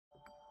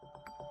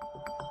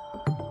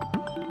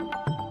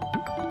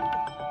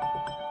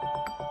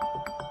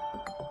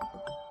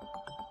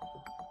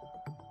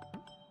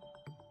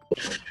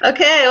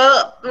Okay,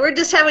 well, we're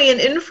just having an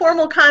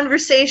informal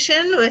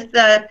conversation with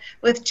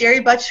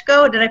Jerry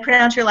Buchko. Did I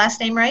pronounce your last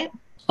name right?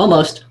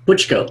 Almost.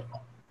 Buchko.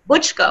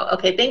 Buchko.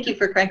 Okay, thank you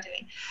for correcting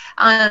me.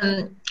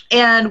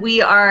 And we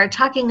are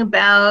talking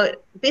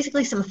about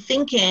basically some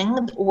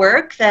thinking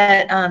work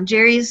that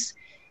Jerry's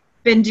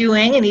been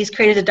doing, and he's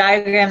created a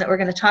diagram that we're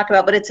going to talk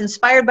about, but it's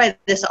inspired by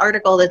this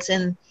article that's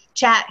in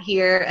chat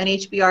here, an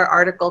HBR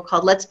article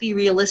called Let's Be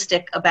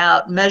Realistic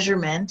About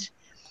Measurement.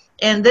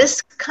 And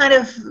this kind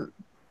of,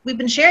 we've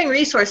been sharing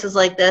resources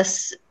like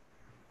this,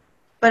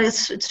 but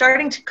it's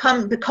starting to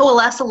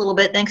coalesce a little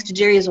bit thanks to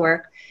Jerry's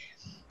work.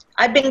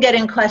 I've been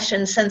getting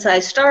questions since I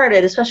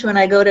started, especially when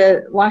I go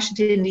to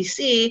Washington,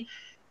 D.C.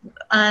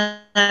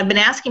 I've been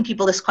asking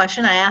people this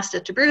question. I asked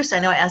it to Bruce. I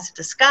know I asked it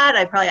to Scott.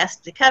 I probably asked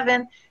it to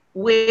Kevin.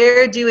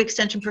 Where do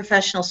extension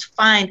professionals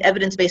find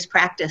evidence-based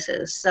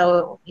practices?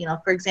 So, you know,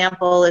 for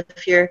example,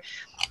 if you're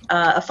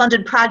a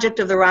funded project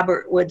of the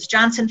Robert Woods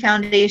Johnson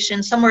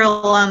Foundation, somewhere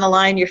along the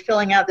line you're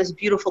filling out this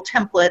beautiful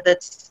template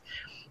that's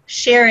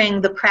sharing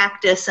the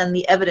practice and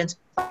the evidence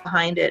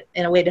behind it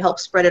in a way to help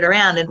spread it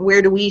around. And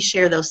where do we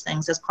share those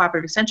things as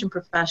cooperative extension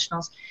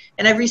professionals?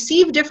 And I've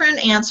received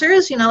different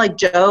answers, you know, like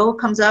Joe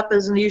comes up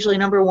as usually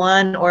number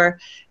one, or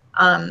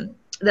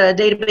the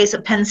database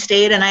at Penn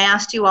State, and I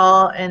asked you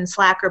all in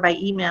Slack or by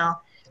email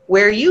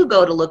where you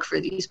go to look for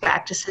these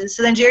practices.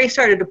 So then Jerry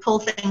started to pull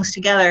things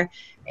together.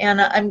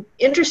 And I'm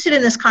interested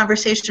in this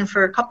conversation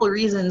for a couple of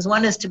reasons.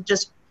 One is to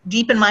just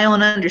deepen my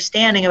own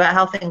understanding about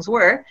how things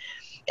work.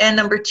 And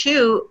number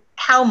two,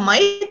 how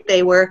might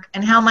they work,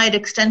 and how might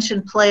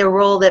extension play a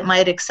role that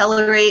might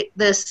accelerate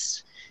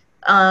this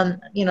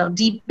you know,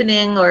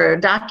 deepening or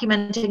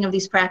documenting of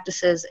these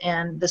practices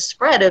and the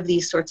spread of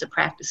these sorts of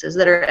practices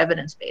that are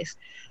evidence-based.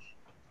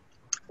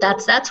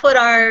 That's what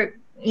our,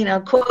 you know,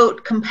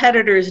 quote,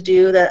 competitors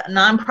do. The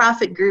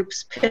nonprofit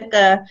groups pick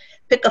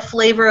a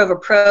flavor of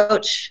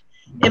approach,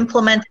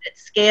 implement it at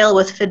scale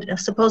with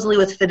supposedly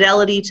with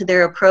fidelity to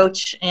their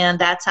approach, and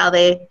that's how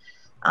they,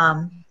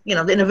 you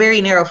know, in a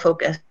very narrow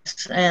focus,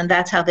 and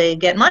that's how they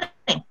get money,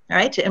 all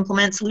right, to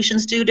implement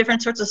solutions to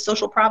different sorts of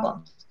social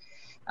problems.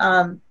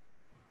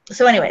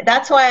 So anyway,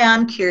 that's why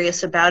I'm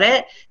curious about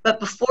it.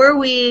 But before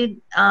we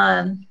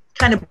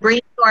kind of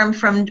brainstorm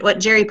from what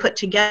Jerry put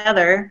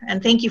together,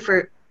 and thank you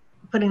for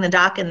putting the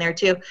doc in there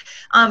too.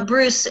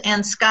 Bruce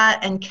and Scott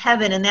and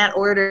Kevin, in that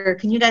order,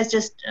 can you guys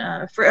just,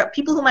 for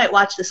people who might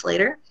watch this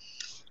later,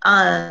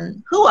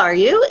 who are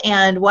you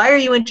and why are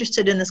you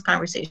interested in this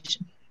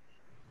conversation?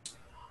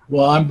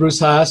 Well, I'm Bruce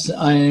Haas.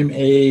 I'm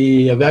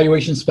a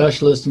evaluation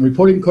specialist and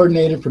reporting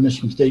coordinator for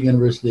Michigan State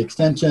University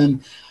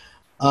Extension.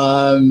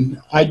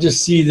 I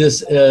just see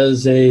this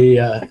as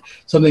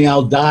something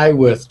I'll die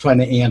with trying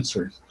to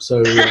answer.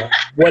 So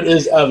what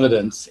is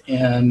evidence?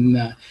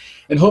 And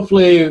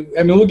hopefully,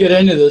 I mean, we'll get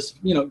into this,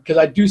 you know, because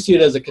I do see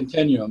it as a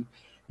continuum.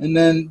 And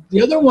then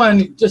the other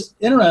one, just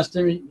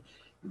interesting,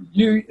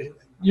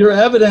 your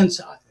evidence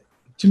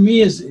to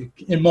me is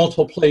in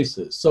multiple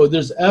places. So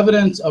there's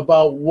evidence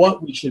about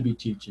what we should be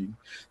teaching.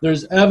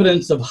 There's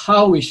evidence of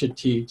how we should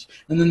teach.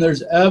 And then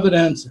there's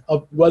evidence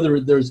of whether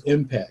there's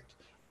impact.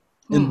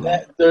 And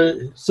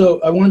so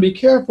I want to be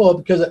careful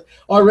because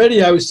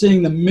already I was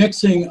seeing the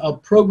mixing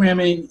of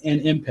programming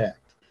and impact.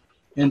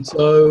 And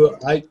so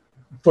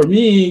for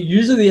me,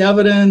 usually the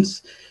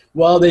evidence,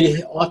 while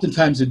they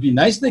oftentimes it'd be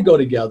nice they go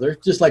together,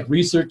 just like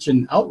research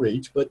and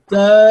outreach, but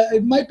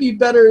it might be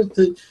better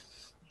to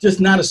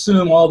just not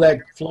assume all that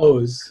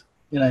flows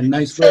in a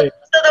nice way.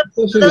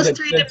 So those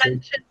three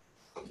dimensions,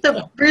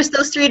 so Bruce,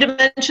 those three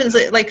dimensions,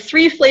 like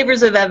three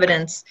flavors of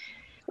evidence.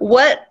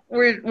 What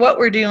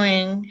we're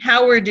doing,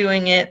 how we're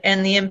doing it,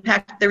 and the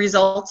impact, the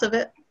results of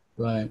it.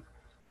 Right.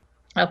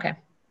 Okay.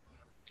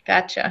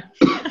 Gotcha.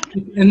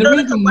 And the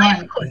reason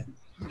why,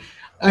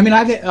 I mean,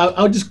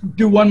 I'll just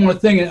do one more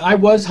thing. I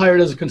was hired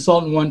as a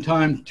consultant one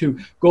time to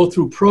go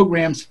through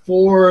programs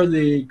for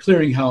the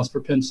clearinghouse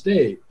for Penn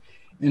State.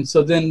 And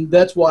so then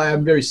that's why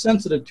I'm very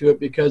sensitive to it,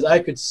 because I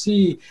could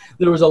see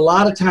there was a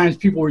lot of times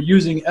people were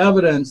using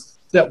evidence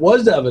that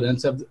was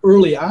evidence of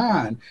early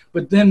on,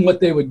 but then what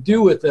they would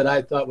do with it,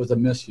 I thought was a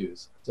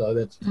misuse. So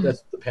that's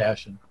the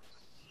passion.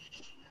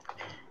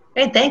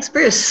 Great, thanks,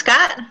 Bruce.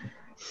 Scott?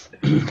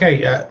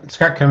 Okay,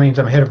 Scott Cummings.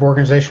 I'm head of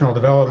organizational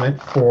development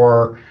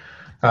for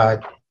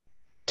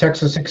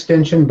Texas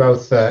Extension,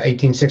 both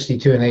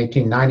 1862 and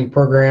 1890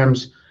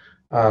 programs.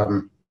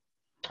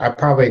 I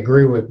probably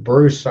agree with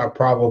Bruce. I'll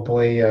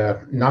probably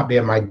not be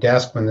at my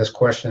desk when this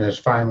question is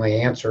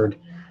finally answered.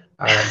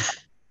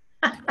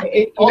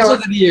 Also,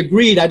 that he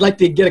agreed, I'd like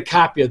to get a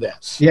copy of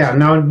that. Yeah,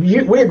 no,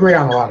 we agree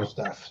on a lot of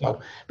stuff.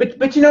 So,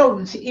 but you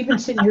know, even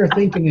sitting here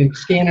thinking and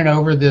scanning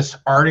over this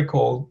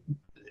article,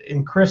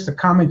 and Chris, the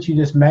comments you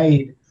just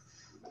made,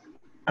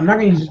 I'm not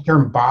going to use the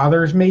term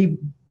bothers me,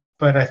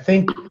 but I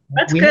think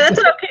that's good. That's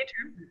an okay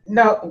term.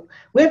 No,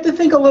 we have to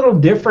think a little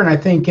different. I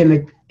think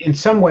in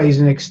some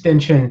ways in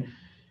extension,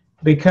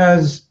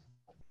 because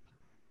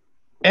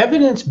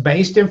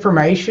evidence-based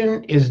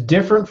information is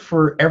different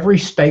for every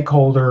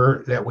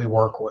stakeholder that we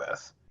work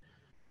with.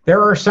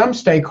 there are some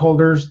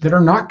stakeholders that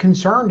are not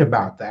concerned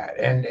about that.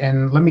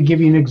 And let me give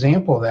you an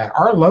example of that.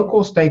 Our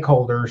local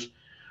stakeholders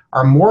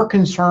are more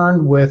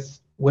concerned with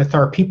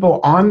our people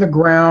on the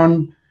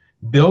ground,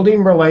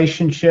 building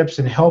relationships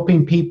and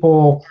helping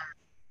people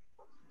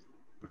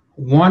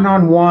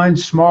one-on-one,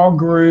 small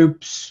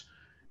groups,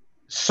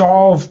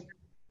 solve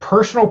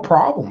personal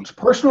problems,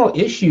 personal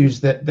issues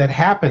that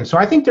happen. So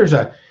I think there's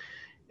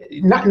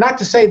not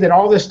to say that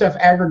all this stuff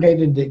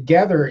aggregated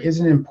together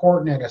isn't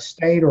important at a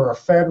state or a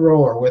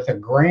federal or with a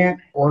grant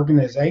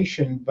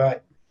organization,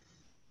 but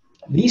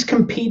these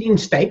competing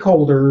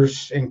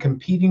stakeholders and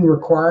competing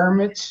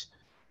requirements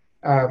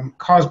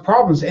cause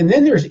problems. And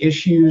then there's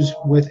issues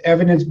with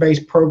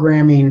evidence-based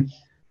programming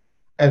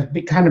as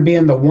kind of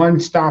being the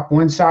one-stop,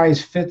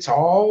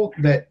 one-size-fits-all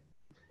that,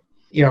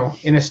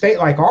 in a state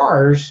like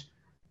ours,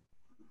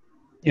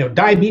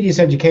 diabetes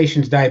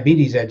education is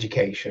diabetes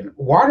education.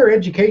 Water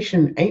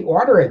education ain't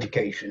water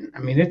education. I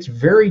mean, it's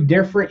very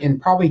different in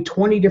probably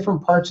 20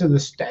 different parts of the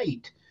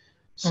state.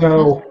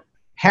 So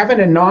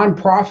having a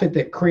nonprofit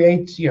that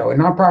creates, a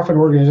nonprofit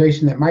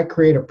organization that might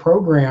create a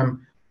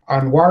program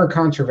on water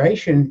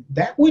conservation,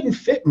 that wouldn't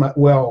fit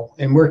well.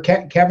 And where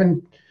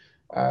Kevin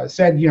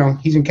said,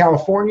 he's in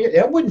California,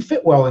 it wouldn't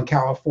fit well in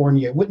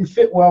California. It wouldn't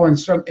fit well in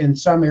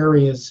some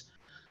areas.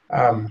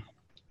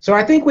 So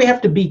I think we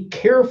have to be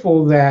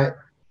careful that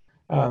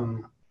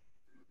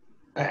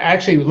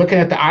actually looking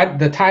at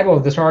the title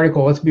of this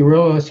article, let's be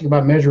realistic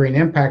about measuring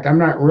impact. I'm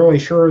not really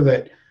sure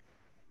that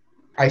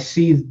I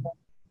see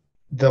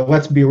the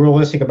let's be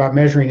realistic about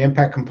measuring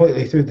impact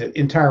completely through the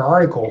entire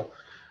article.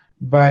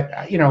 But,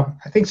 I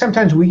think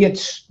sometimes we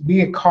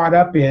get caught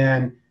up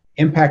in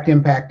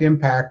impact.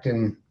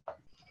 And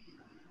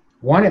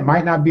one, it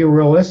might not be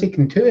realistic,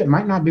 and two, it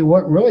might not be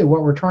what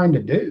we're trying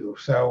to do.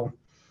 So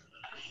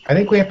I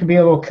think we have to be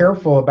a little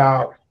careful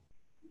about.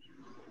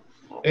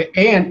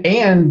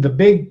 And the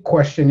big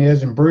question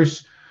is, and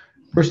Bruce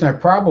and I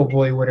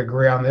probably would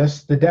agree on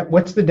this,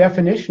 what's the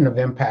definition of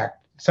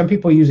impact? Some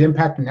people use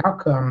impact and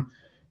outcome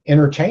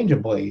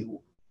interchangeably.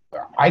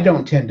 I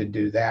don't tend to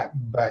do that,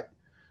 but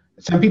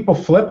some people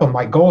flip them,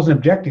 like goals and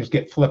objectives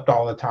get flipped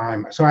all the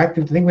time. So I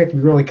think we have to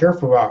be really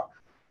careful about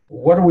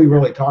what are we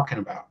really talking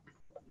about.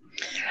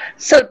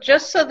 So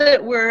just so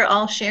that we're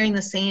all sharing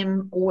the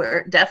same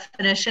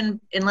definition,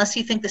 unless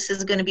you think this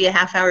is going to be a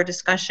half-hour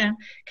discussion,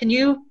 can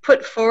you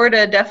put forward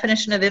a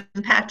definition of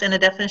impact and a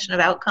definition of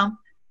outcome?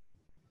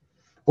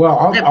 Well,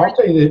 I'll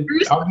tell you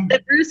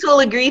that Bruce will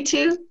agree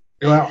to.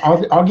 Well,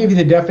 I'll give you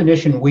the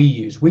definition we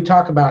use. We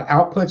talk about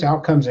outputs,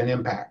 outcomes, and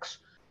impacts,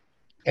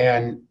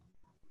 and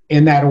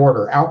in that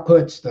order.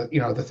 Outputs,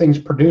 the things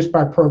produced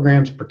by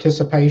programs,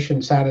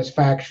 participation,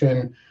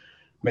 satisfaction,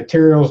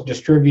 materials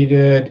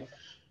distributed.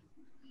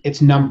 It's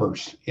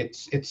numbers.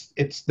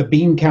 It's the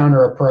bean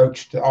counter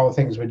approach to all the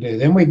things we do.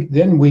 Then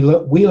we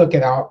look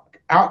at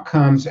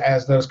outcomes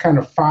as those kind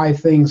of 5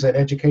 things that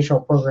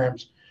educational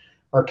programs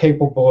are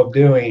capable of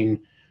doing: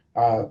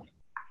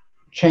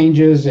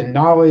 changes in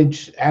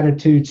knowledge,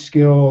 attitude,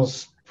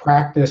 skills,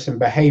 practice, and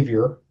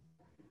behavior.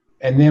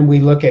 And then we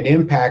look at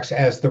impacts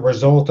as the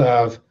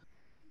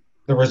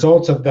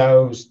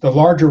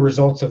larger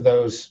results of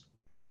those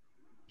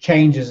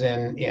changes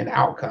in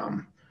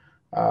outcome.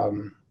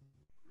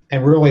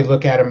 And really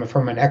look at them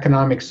from an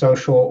economic,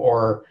 social,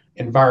 or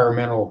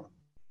environmental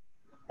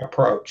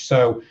approach.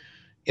 So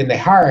in the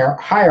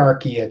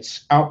hierarchy,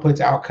 it's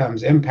outputs,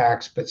 outcomes,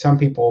 impacts, but some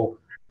people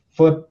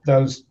flip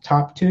those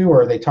top 2,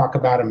 or they talk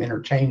about them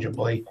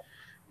interchangeably.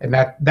 And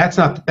that's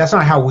not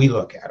how we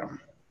look at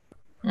them.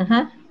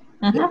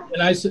 And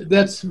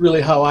that's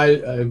really how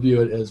I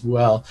view it as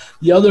well.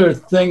 The other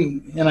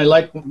thing, and I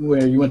like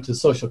where you went to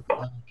social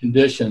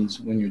conditions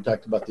when you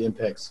talked about the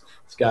impacts,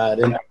 Scott.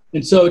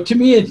 And so to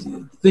me, it's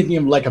thinking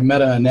of like a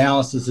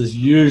meta-analysis is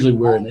usually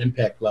where an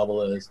impact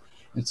level is.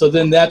 And so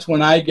then that's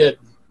when I get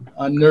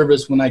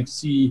nervous when I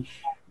see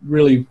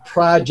really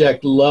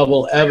project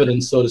level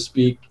evidence, so to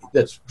speak,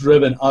 that's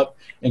driven up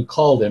and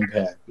called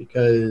impact,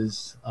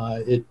 because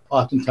it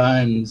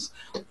oftentimes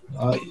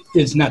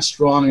is not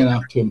strong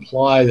enough to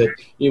imply that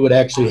it would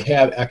actually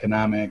have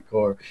economic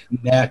or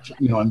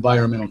natural,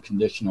 environmental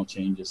conditional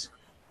changes.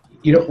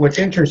 What's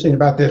interesting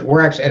about this,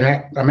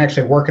 I'm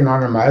actually working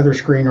on my other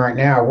screen right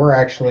now, we're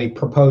actually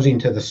proposing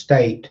to the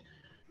state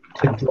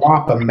to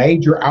drop a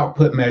major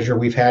output measure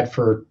we've had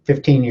for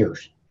 15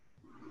 years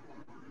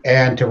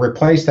and to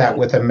replace that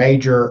with a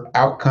major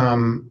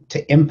outcome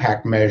to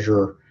impact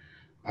measure.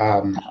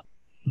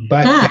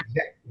 But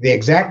the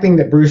exact thing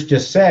that Bruce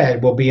just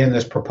said will be in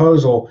this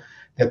proposal,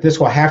 that this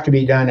will have to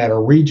be done at a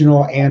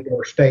regional and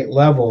or state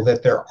level,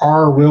 that there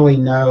are really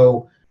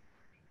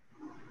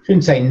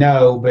shouldn't say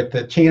no, but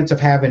the chance of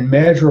having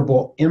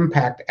measurable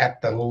impact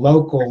at the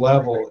local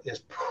level is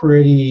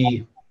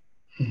pretty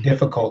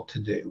difficult to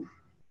do.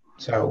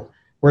 So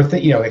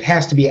it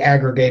has to be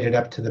aggregated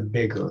up to the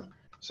bigger.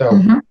 So.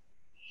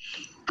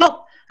 Cool.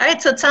 All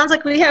right. So it sounds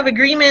like we have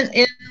agreement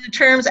in the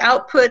terms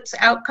outputs,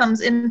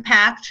 outcomes,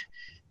 impact,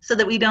 so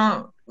that we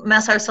don't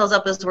mess ourselves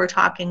up as we're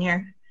talking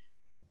here.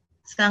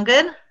 Sound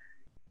good?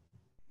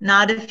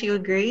 Nod if you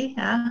agree.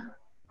 Yeah.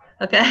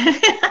 Okay.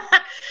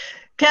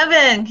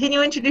 Kevin, can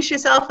you introduce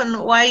yourself and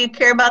why you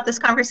care about this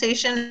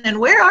conversation, and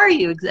where are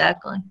you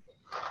exactly?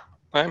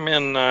 I'm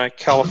in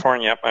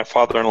California at my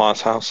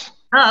father-in-law's house.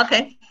 Oh,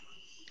 okay.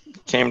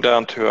 Came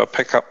down to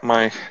pick up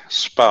my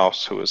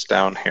spouse who is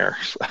down here.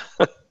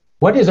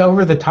 What is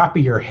over the top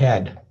of your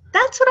head?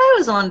 That's what I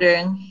was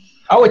wondering.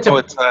 Oh, it's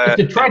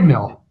a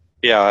treadmill.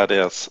 Yeah, it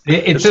is.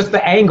 It's just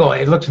the angle.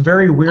 It looks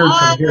very weird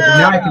from here, but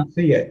now I can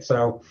see it.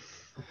 So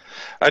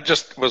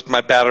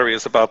my battery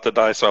is about to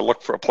die, so I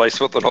looked for a place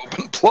with an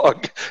open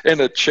plug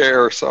in a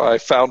chair, so I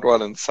found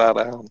one and sat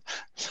down.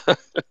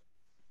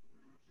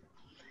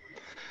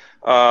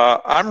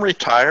 I'm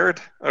retired.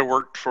 I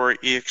worked for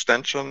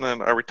E-Extension,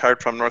 and I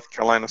retired from North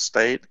Carolina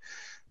State.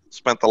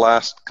 Spent the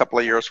last couple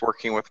of years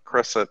working with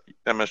Chris at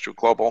MSU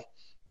Global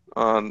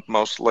on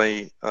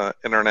mostly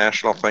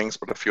international things,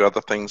 but a few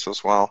other things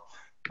as well.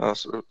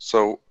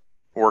 So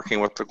working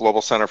with the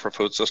Global Center for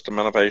Food System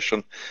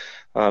Innovation.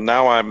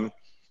 Now I'm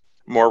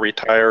more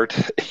retired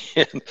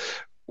and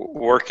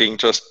working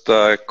just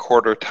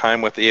quarter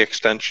time with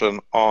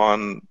E-Extension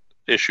on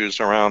issues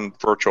around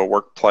virtual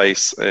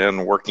workplace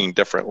and working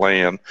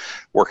differently and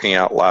working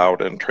out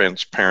loud and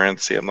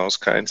transparency and those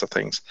kinds of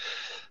things.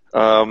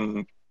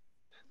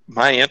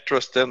 My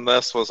interest in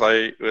this was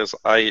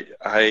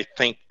I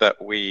think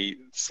that we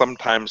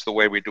sometimes, the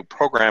way we do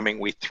programming,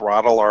 we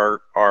throttle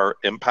our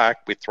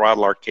impact, we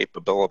throttle our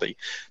capability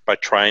by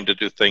trying to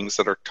do things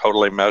that are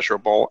totally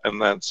measurable, and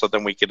then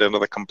we get into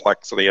the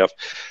complexity of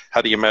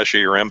how do you measure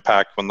your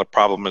impact when the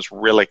problem is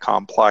really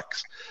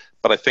complex.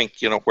 But I think,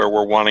 where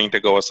we're wanting to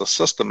go as a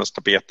system is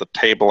to be at the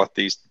table at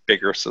these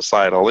bigger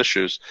societal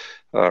issues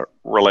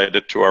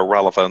related to our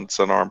relevance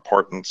and our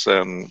importance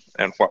and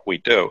what we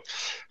do.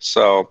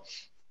 So,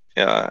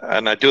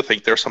 and I do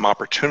think there's some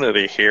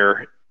opportunity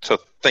here to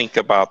think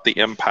about the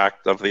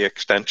impact of the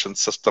extension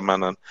system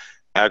on an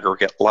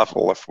aggregate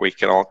level if we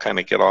can all kind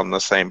of get on the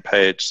same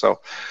page.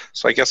 So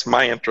I guess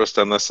my interest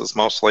in this is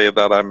mostly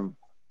that I'm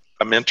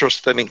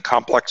interested in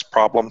complex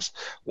problems,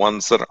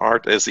 ones that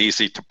aren't as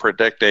easy to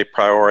predict a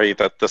priori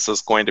that this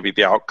is going to be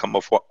the outcome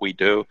of what we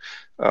do.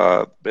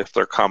 If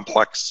they're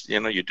complex,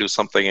 you do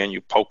something and you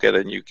poke it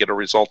and you get a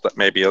result that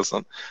maybe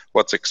isn't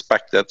what's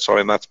expected. So,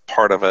 and that's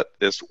part of it,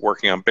 is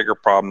working on bigger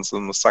problems.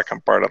 And the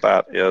second part of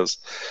that is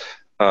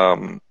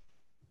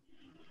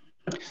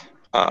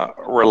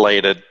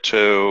related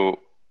to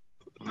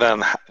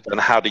then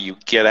how do you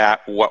get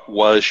at what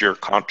was your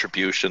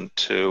contribution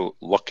to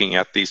looking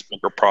at these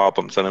bigger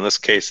problems? And in this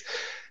case,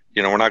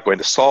 we're not going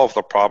to solve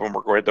the problem.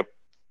 We're going to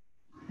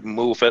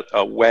move it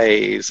a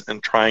ways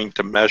and trying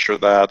to measure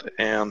that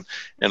and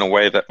in a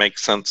way that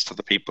makes sense to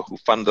the people who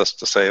fund us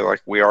to say,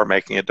 like, we are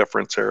making a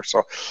difference here.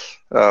 So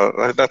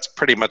that's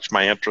pretty much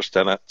my interest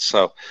in it.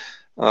 So,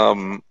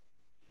 I'm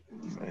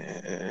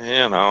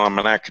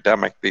an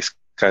academic. These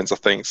kinds of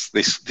things,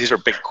 these are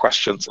big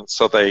questions, and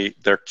so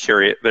they're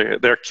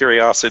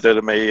curiosity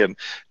to me, and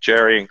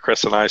Jerry and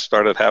Chris and I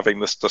started having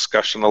this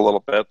discussion a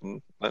little bit,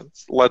 and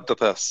it's led to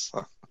this.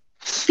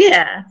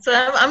 Yeah,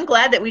 so I'm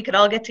glad that we could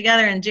all get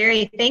together. And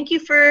Jerry, thank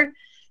you for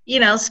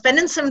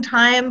spending some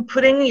time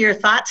putting your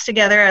thoughts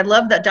together. I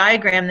love the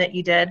diagram that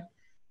you did,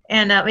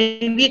 and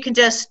maybe you can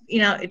just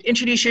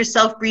introduce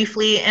yourself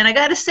briefly. And I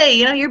got to say,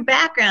 your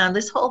background,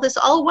 this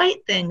all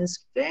white thing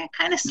is very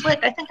kind of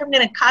slick. I think I'm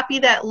going to copy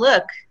that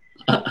look.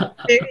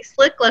 Very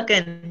slick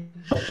looking.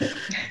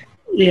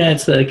 Yeah,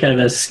 it's a kind of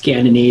a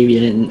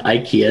Scandinavian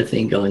IKEA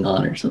thing going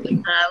on or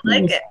something. I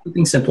like it.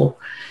 Something simple.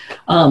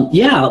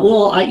 Yeah,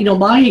 well,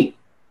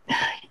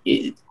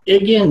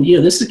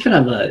 this is kind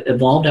of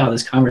evolved out of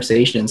this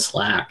conversation in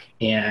Slack,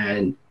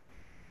 and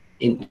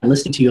in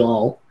listening to you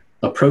all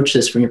approach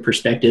this from your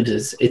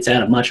perspectives, it's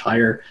at a much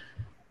higher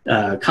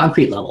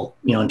concrete level,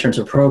 in terms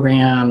of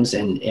programs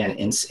and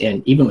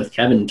even with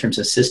Kevin in terms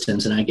of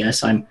systems. And I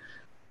guess I'm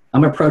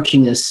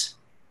approaching this.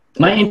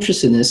 My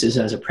interest in this is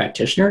as a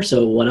practitioner.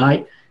 So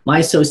my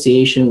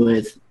association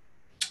with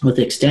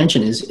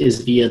Extension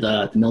is via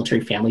the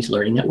Military Families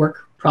Learning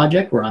Network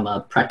project, where I'm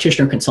a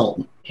practitioner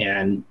consultant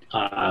and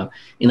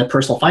in the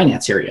personal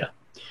finance area.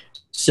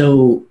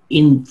 So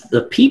in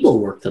the people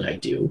work that I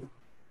do,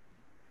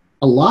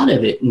 a lot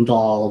of it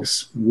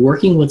involves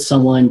working with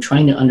someone,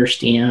 trying to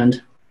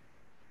understand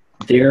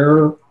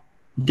their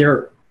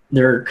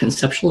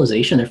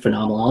conceptualization, their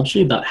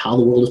phenomenology about how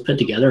the world is put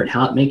together and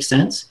how it makes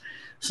sense.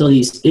 So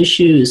these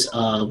issues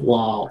of,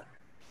 well,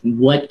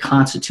 what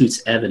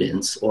constitutes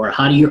evidence, or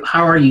how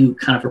are you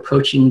kind of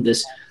approaching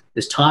this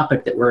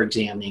topic that we're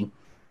examining,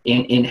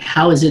 and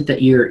how is it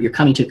that you're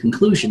coming to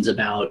conclusions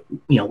about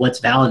what's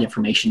valid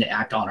information to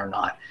act on or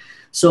not.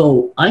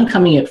 So I'm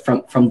coming at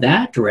from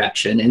that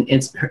direction,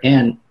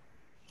 and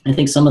I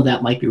think some of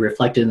that might be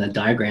reflected in the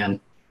diagram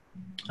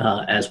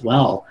as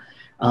well.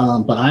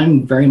 But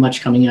I'm very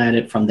much coming at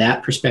it from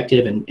that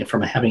perspective, and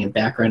from having a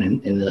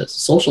background in the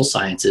social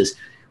sciences,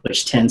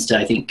 which tends to,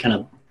 I think, kind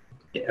of,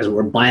 as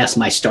we're biased,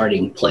 my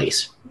starting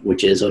place,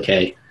 which is,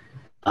 okay,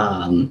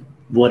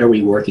 what are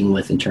we working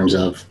with in terms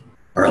of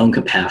our own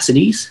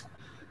capacities,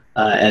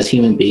 as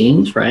human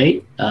beings,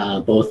 right?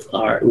 Both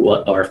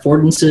what our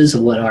affordances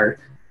and what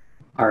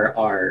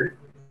our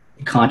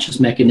conscious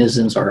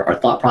mechanisms, our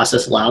thought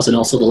process allows, and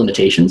also the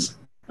limitations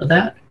of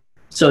that.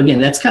 So again,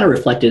 that's kind of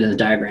reflected in the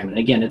diagram. And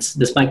again,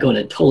 this might go in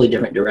a totally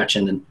different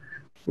direction than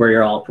where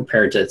you're all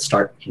prepared to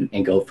start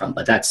and go from,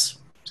 but that's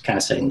kind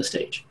of setting the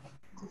stage.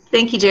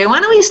 Thank you, Jerry. Why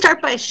don't we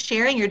start by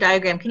sharing your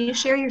diagram? Can you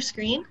share your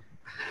screen?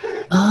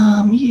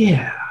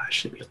 Yeah, I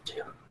should be able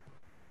to.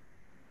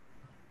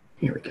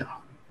 Here we go.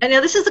 I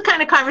know this is the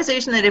kind of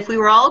conversation that if we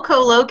were all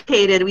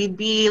co-located, we'd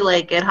be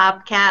like at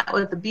Hopcat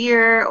with a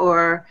beer,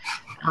 or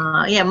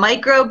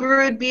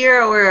micro-brewed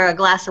beer, or a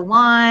glass of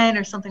wine,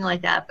 or something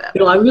like that.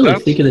 But I really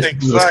That's think of this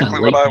exactly kind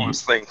of what I late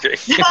was thinking.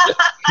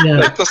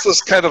 yeah. This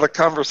is kind of the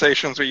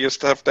conversations we used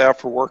to have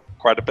for work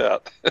quite a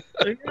bit.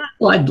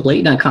 Well, I had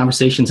late night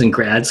conversations in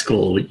grad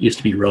school. It used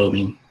to be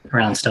roaming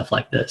around stuff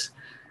like this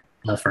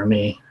for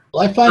me.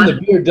 Well, I find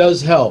the beer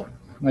does help.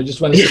 I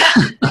just want to say.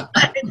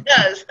 it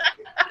does.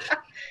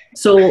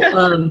 So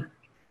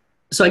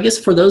I guess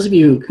for those of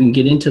you who can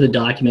get into the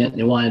document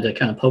and wanted to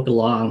kind of poke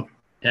along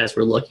as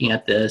we're looking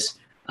at this,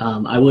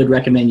 I would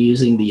recommend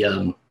using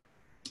the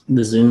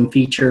zoom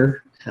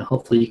feature. And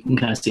hopefully you can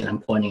kind of see that I'm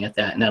pointing at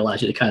that, and that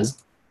allows you to kind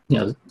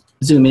of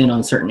zoom in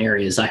on certain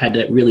areas. I had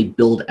to really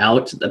build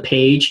out the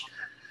page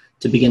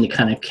to begin to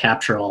kind of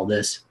capture all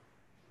this.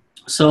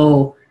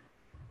 So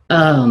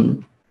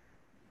I'll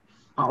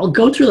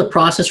go through the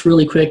process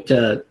really quick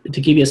to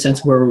give you a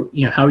sense of where,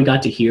 how we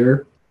got to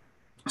here.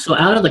 So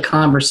out of the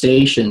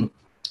conversation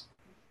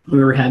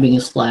we were having in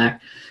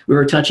Slack, we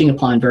were touching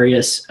upon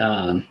various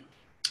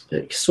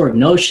sort of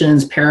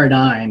notions,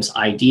 paradigms,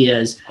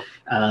 ideas.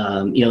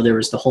 There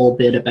was the whole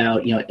bit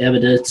about,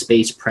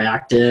 evidence-based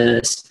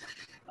practice.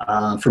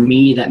 For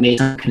me, that made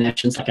some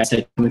connections, like I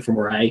said, coming from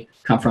where I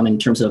come from in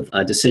terms of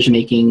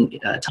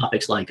decision-making,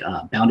 topics like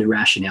bounded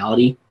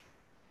rationality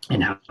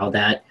and how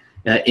that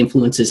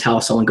influences how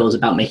someone goes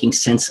about making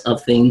sense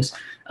of things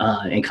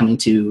and coming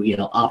to,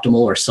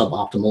 optimal or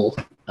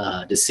suboptimal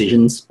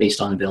decisions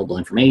based on available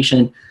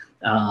information.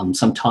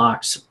 Some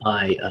talks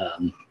by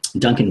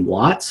Duncan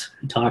Watts,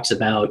 who talks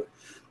about,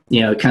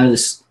 kind of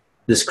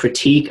this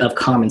critique of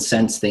common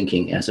sense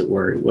thinking, as it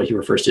were, what he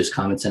refers to as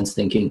common sense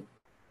thinking,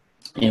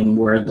 and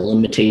where the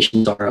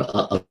limitations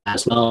are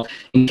as well.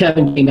 And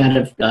Kevin came at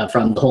it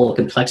from the whole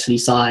complexity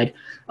side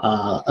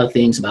of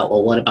things about,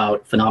 well, what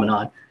about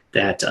phenomenon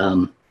that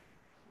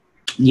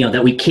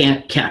that we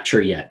can't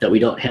capture yet, that we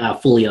don't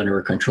have fully under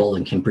our control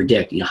and can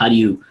predict. How do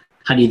you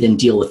then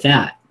deal with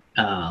that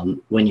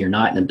when you're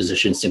not in a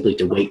position simply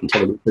to wait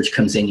until the research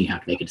comes in? You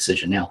have to make a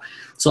decision now.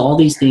 So all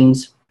these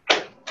things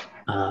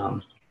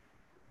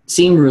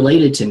seem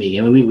related to me.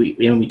 And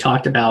we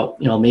talked about,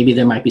 maybe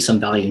there might be some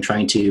value in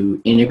trying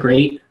to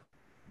integrate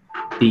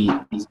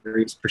these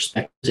various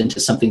perspectives into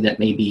something that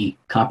may be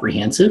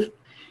comprehensive.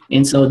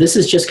 And so this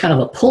is just kind of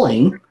a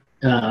pulling,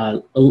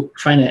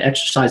 trying to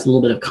exercise a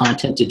little bit of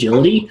content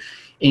agility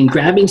in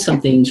grabbing some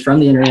things from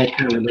the internet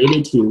kind of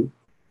related to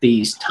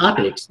these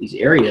topics, these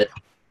areas,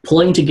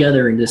 pulling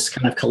together in this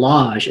kind of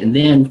collage, and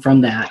then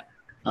from that,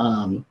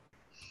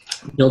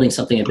 building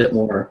something a bit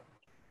more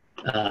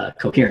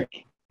coherent,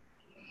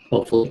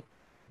 hopefully.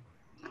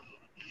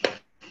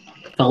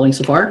 Following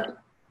so far?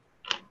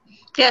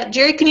 Yeah,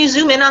 Jerry, can you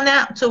zoom in on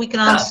that so we can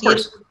all see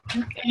it?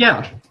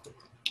 Yeah.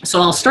 So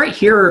I'll start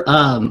here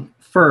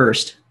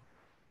first,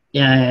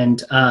 and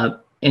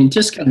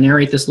just kind of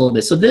narrate this a little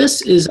bit. So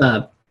this is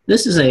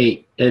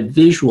a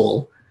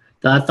visual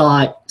that I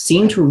thought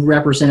seemed to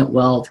represent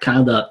well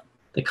kind of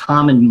the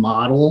common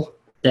model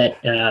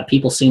that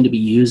people seem to be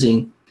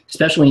using,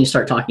 especially when you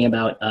start talking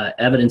about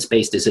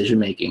evidence-based decision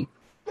making,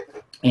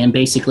 and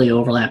basically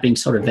overlapping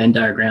sort of Venn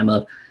diagram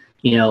of,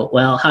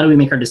 well, how do we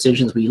make our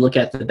decisions? We look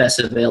at the best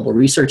available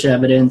research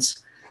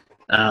evidence.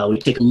 We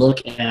take a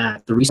look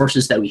at the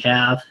resources that we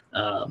have,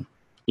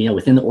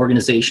 within the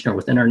organization or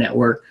within our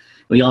network.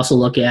 We also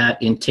look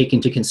at and take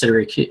into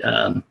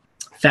consideration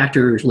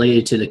factors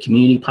related to the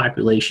community,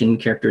 population,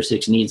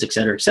 characteristics, needs, et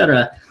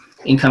cetera,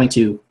 in coming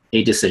to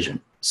a decision.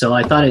 So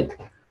I thought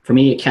for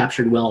me, it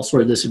captured well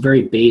sort of this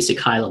very basic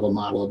high-level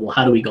model of, well,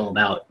 how do we go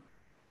about,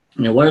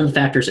 what are the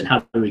factors and how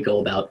do we go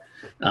about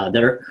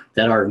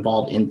that are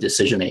involved in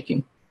decision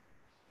making.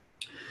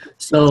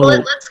 So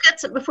let's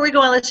get before we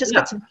go on, let's just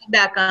get some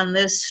feedback on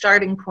this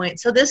starting point.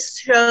 So this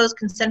shows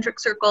concentric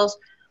circles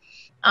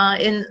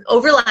in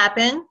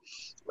overlapping,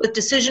 with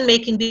decision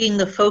making being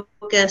the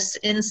focus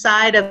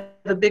inside of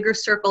a bigger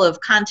circle of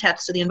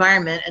context of the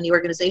environment and the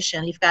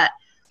organization. You've got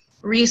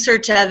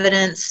research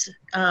evidence,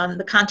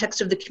 the context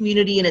of the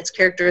community and its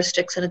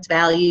characteristics and its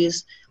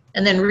values,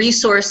 and then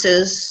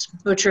resources,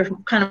 which are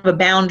kind of a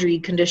boundary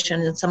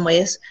condition in some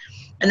ways.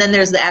 And then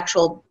there's the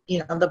actual,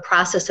 the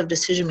process of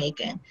decision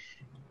making.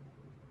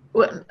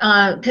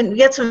 Can we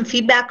get some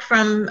feedback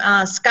from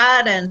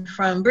Scott and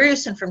from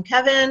Bruce and from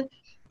Kevin?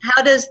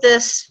 How does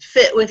this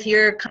fit with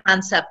your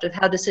concept of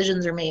how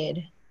decisions are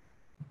made?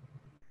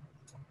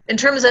 In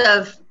terms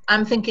of,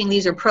 I'm thinking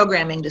these are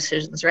programming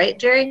decisions, right,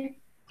 Jerry?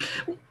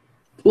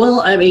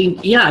 Well, I mean,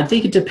 yeah, I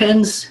think it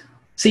depends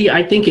See,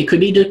 I think it could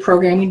be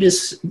programming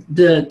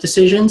the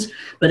decisions,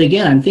 but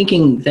again, I'm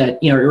thinking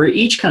that, you know, we're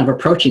each kind of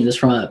approaching this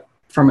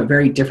from a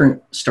very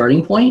different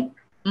starting point,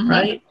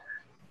 right?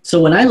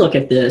 So when I look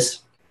at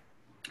this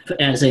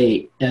as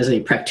a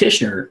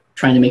practitioner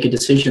trying to make a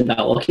decision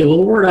about, okay,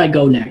 well, where do I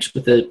go next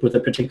with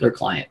a particular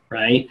client,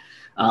 right?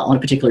 On a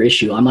particular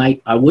issue,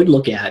 I would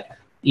look at,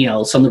 you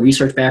know, some of the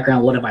research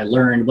background. What have I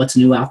learned? What's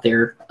new out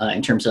there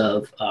in terms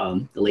of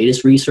the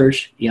latest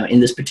research, you know, in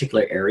this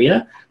particular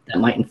area that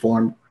might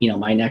inform, you know,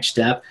 my next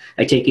step.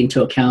 I take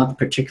into account the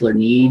particular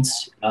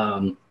needs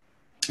and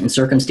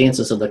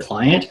circumstances of the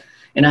client.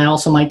 And I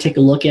also might take a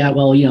look at,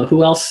 well, you know,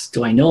 who else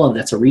do I know of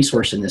that's a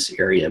resource in this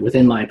area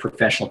within my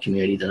professional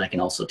community that I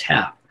can also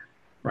tap,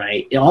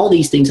 right? And all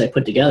these things I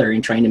put together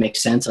in trying to make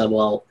sense of,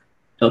 well,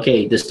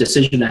 okay, this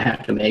decision I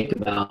have to make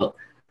about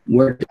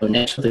where to go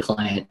next with the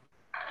client,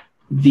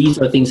 these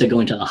are things that go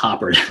into the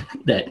hopper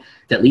that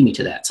lead me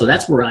to that. So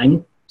that's where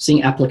I'm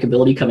seeing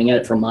applicability coming at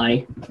it from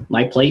my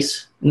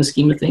place in the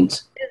scheme of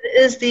things.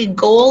 Is the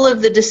goal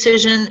of the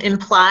decision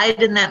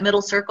implied in that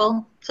middle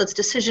circle? So it's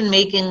decision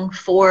making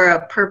for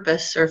a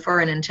purpose or for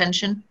an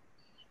intention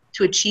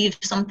to achieve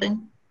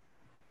something?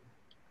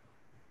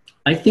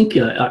 I think,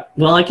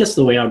 well, I guess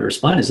the way I would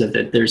respond is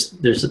that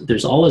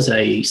there's always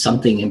a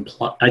something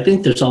implied. I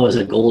think there's always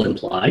a goal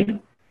implied. Okay.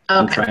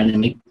 I'm trying to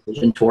make a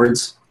decision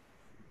towards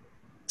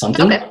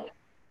something. Okay.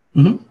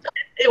 Mm-hmm.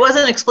 It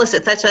wasn't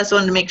explicit. That's why I just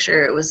wanted to make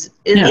sure it was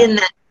in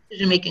that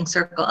decision-making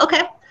circle.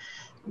 Okay.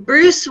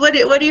 Bruce, what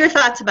are your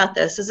thoughts about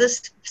this? Does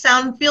this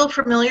feel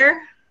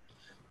familiar?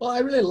 Well, I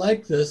really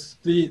like this.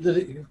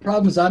 The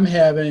problems I'm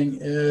having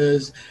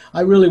is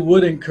I really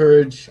would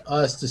encourage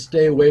us to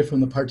stay away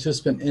from the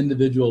participant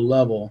individual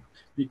level,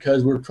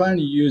 because we're trying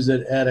to use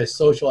it at a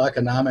social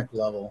economic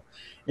level,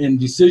 and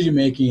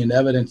decision-making and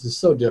evidence is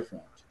so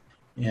different.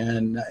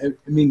 And I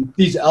mean,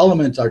 these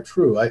elements are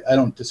true. I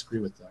don't disagree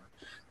with them.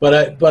 But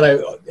I,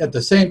 at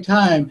the same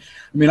time,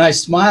 I mean, I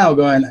smile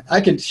going, I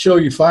can show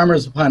you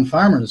farmers upon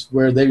farmers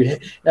where they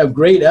have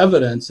great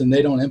evidence and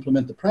they don't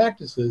implement the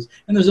practices.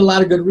 And there's a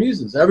lot of good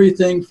reasons.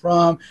 Everything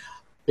from,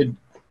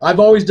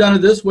 I've always done it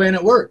this way and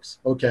it works.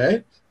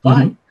 Okay,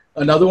 fine.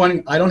 Mm-hmm. Another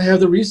one, I don't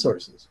have the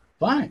resources.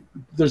 Fine.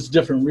 There's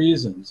different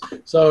reasons.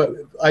 So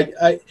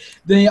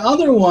the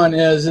other one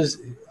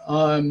is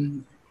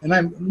and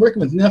I'm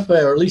working with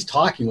NIFA, or at least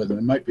talking with them.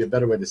 It might be a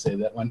better way to say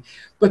that one.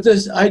 But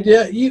this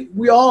idea,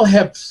 we all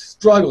have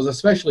struggles,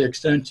 especially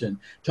extension,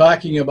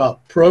 talking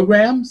about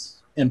programs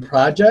and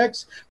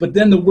projects, but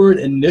then the word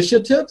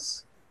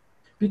initiatives,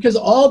 because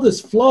all this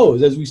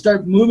flows as we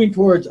start moving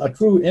towards a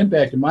true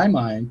impact, in my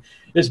mind,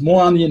 is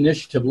more on the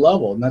initiative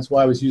level, and that's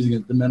why I was using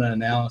the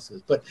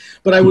meta-analysis. But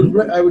I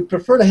would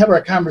prefer to have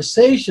our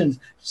conversations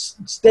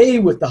stay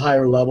with the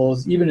higher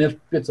levels, even if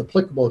it's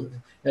applicable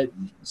at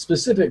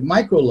specific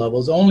micro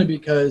levels, only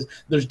because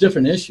there's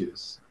different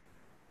issues.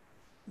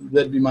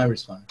 That'd be my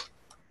response.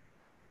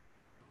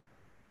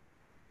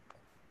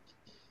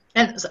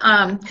 And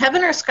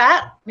Kevin or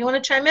Scott, you want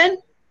to chime in?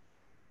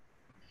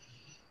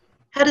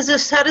 How does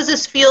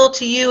this feel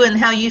to you, and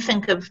how you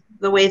think of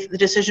the way the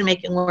decision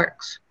making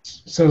works?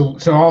 So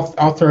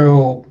I'll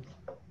throw.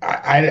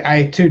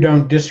 I too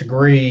don't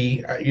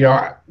disagree. You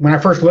know, when I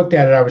first looked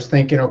at it, I was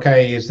thinking,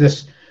 okay, is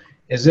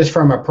this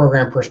from a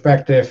program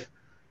perspective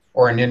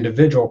or an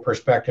individual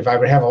perspective? I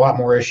would have a lot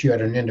more issue at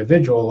an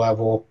individual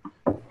level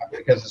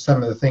because of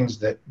some of the things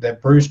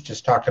that Bruce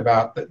just talked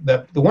about.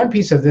 The one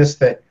piece of this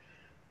that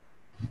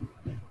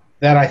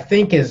I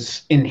think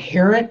is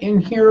inherent in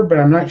here, but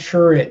I'm not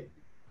sure it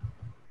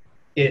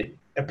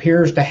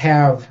appears to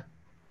have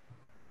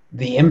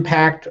the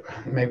impact,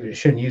 maybe I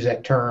shouldn't use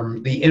that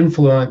term, the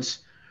influence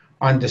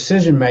on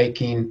decision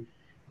making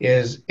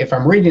is, if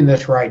I'm reading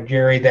this right,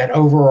 Jerry, that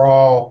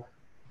overall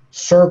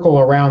circle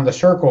around the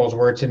circles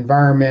where it's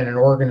environment and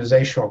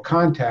organizational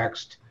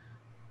context.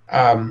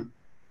 I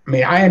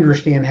mean, I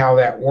understand how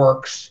that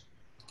works,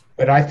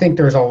 but I think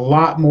there's a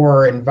lot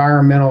more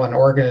environmental and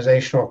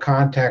organizational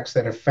context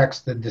that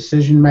affects the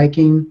decision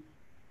making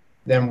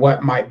than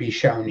what might be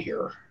shown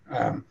here.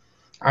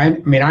 I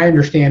mean, I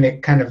understand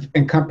it kind of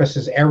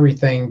encompasses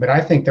everything, but I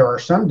think there are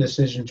some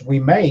decisions we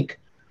make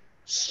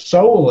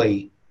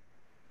solely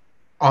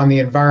on the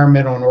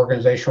environmental and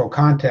organizational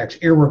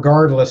context,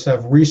 irregardless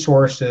of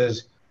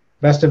resources,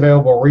 best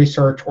available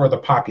research, or the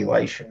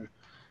population.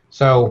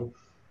 So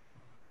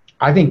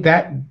I think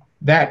that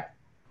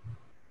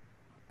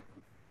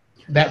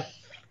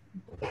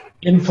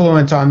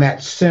influence on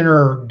that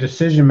center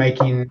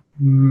decision-making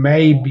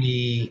may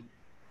be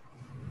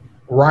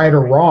right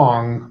or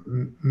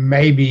wrong,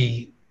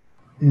 maybe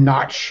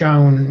not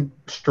shown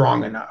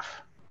strong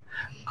enough.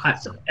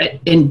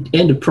 And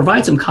to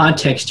provide some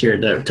context here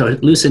to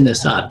loosen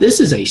this up, this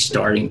is a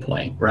starting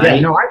point, right? Yeah,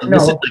 no, I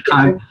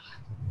know.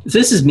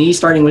 This is me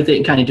starting with it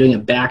and kind of doing a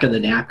back of the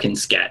napkin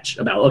sketch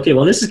about, okay,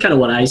 well, this is kind of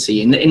what I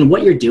see. And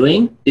what you're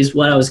doing is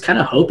what I was kind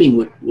of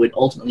hoping would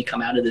ultimately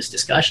come out of this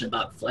discussion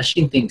about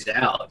fleshing things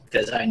out,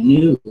 because I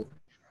knew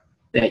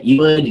that you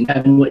would, and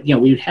Kevin would,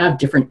 we would have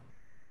different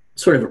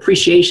sort of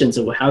appreciations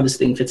of how this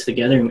thing fits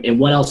together and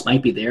what else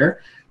might be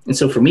there And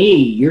so for me,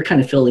 you're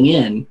kind of filling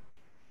in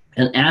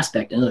an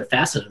aspect, another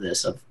facet of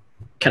this, of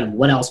kind of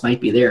what else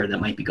might be there that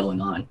might be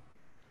going on.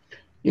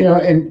 You know,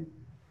 and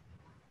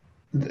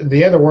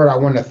the other word I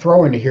want to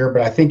throw into here,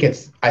 but I think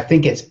it's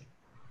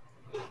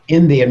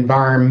in the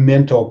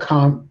environmental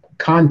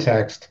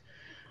context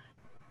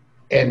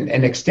and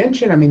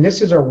extension. I mean,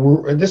 this is a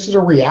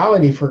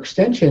reality for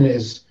extension.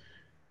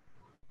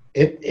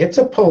 It's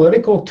a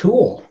political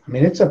tool. I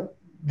mean,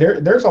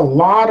 there's a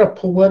lot of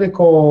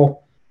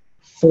political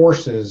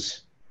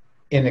forces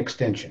in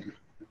extension,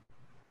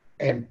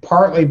 and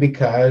partly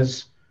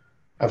because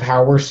of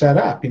how we're set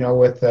up, you know,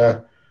 with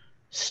the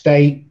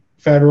state,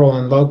 federal,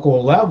 and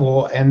local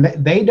level, and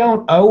they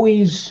don't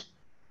always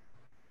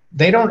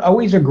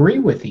agree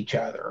with each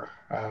other.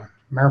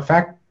 Matter of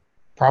fact,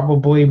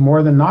 probably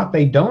more than not,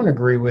 they don't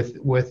agree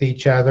with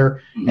each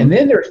other. Mm-hmm. And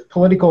then there's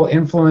political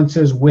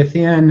influences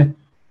within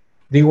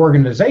the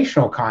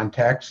organizational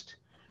context.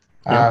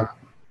 Yeah.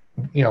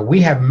 You know,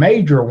 we have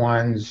major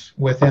ones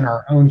within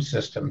our own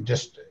system,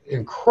 just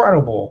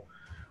incredible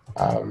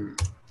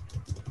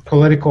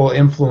political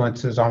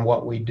influences on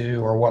what we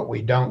do or what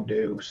we don't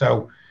do.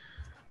 So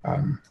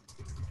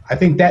I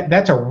think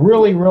that's a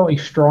really, really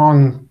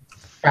strong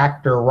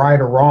factor, right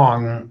or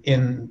wrong,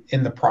 in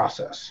the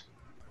process.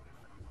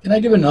 Can I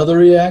give another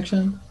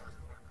reaction?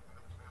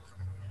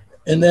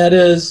 And that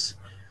is,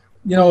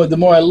 you know, the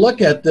more I look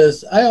at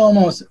this, I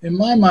almost, in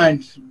my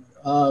mind,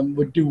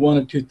 would do one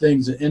or two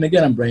things. And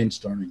again, I'm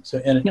brainstorming.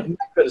 So, and I'm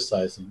not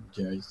criticizing,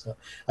 Jerry. So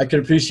I could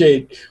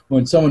appreciate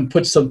when someone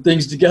puts some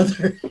things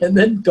together and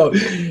then go,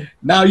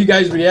 now you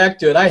guys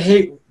react to it. I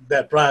hate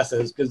that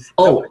process because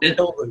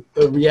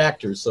the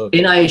reactors. So,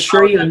 and I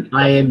assure you,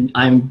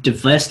 I'm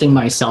divesting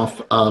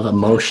myself of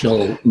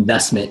emotional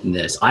investment in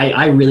this.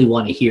 I really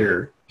want to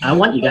hear. I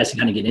want you guys to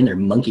kind of get in there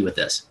and monkey with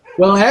this.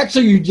 Well,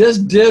 actually, you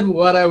just did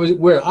where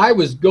I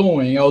was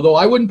going. Although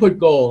I wouldn't put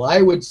goal,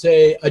 I would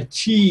say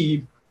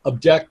achieve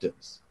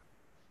objectives,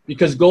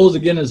 because goals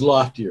again is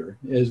loftier,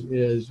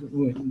 is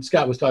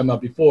Scott was talking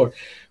about before.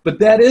 But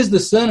that is the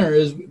center,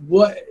 is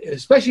what,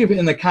 especially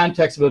in the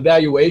context of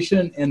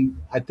evaluation, and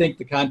I think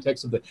the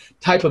context of the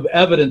type of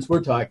evidence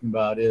we're talking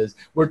about is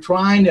we're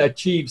trying to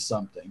achieve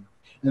something,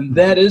 and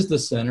that is the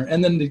center.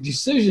 And then the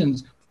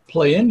decisions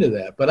play into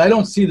that. But I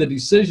don't see the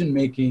decision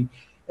making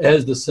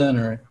as the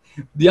center.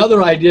 The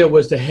other idea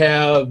was to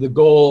have the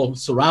goal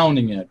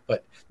surrounding it,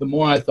 but the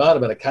more I thought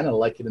about it, I kind of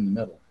like it in the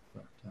middle.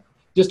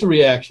 Just a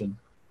reaction.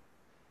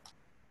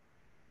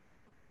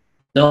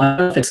 No, I don't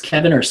know if it's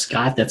Kevin or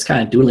Scott that's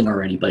kind of dueling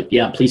already, but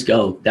yeah, please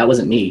go. That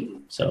wasn't me,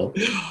 so.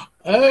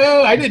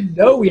 Oh, I didn't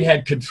know we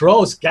had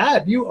control.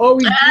 Scott, you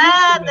always do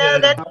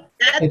that.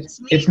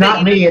 That's me. It's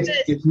not me.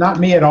 It's not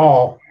me at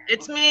all.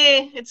 It's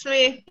me. It's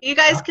me. You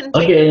guys can.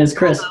 Okay, it's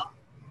Chris.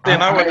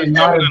 And I would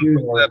not put that in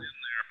there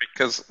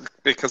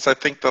because I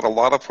think that a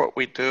lot of what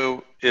we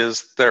do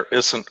is there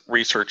isn't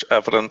research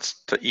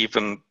evidence to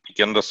even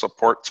begin to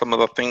support some of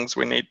the things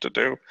we need to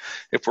do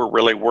if we're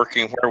really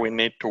working where we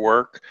need to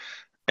work.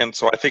 And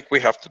so I think we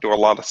have to do a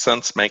lot of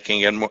sense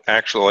making and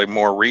actually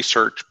more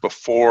research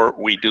before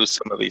we do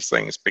some of these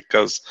things,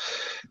 because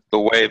the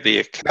way the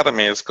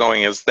academy is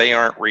going is they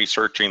aren't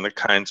researching the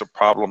kinds of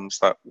problems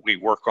that we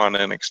work on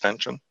in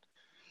extension,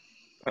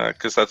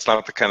 because that's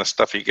not the kind of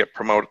stuff you get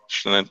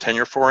promotion and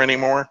tenure for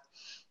anymore.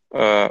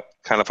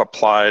 Kind of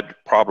applied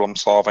problem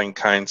solving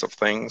kinds of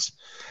things.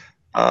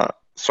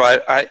 So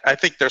I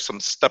think there's some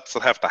steps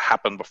that have to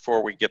happen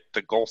before we get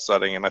to goal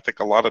setting, and I think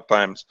a lot of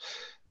times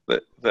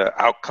the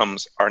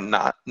outcomes are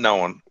not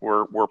known.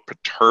 We're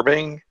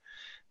perturbing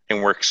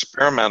and we're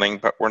experimenting,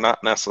 but we're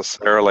not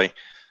necessarily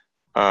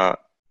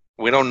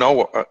we don't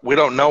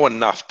know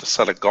enough to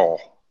set a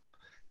goal.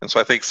 And so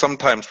I think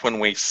sometimes when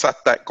we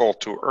set that goal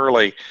too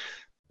early,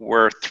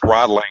 we're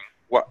throttling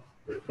what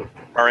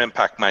our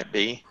impact might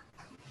be.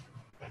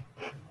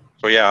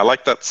 So yeah, I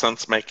like that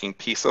sense-making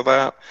piece of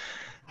that,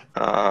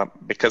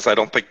 because I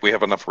don't think we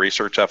have enough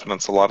research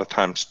evidence a lot of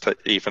times to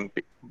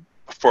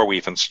before we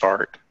even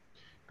start.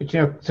 But,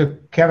 you know, so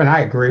Kevin, I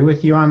agree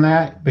with you on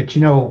that. But,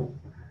 you know,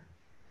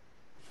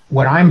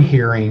 what I'm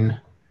hearing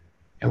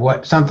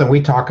and something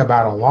we talk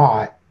about a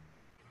lot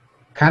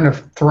kind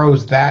of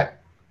throws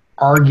that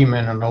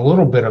argument in a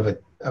little bit of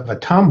a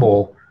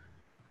tumble,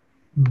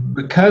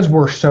 because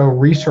we're so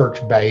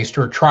research-based,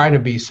 or try to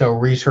be so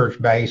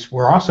research-based.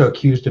 We're also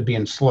accused of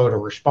being slow to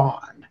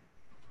respond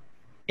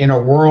in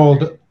a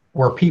world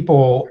where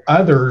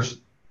others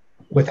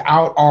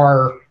without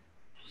our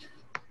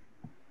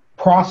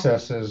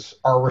processes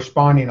are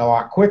responding a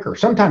lot quicker,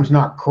 sometimes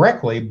not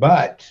correctly,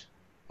 but.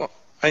 Well,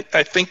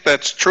 I think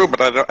that's true,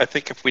 but I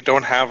think if we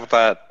don't have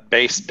that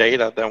base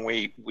data, then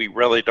we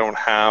really don't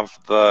have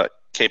the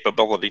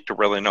capability to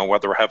really know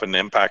whether we're having an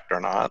impact or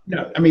not.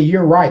 No, I mean,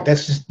 you're right.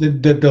 That's just the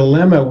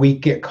dilemma we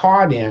get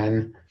caught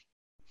in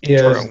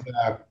is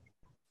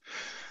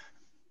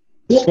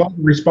slow to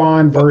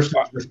respond versus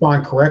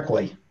respond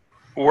correctly.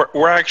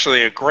 We're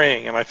actually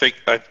agreeing, and I think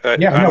I'm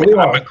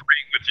agreeing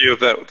with you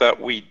that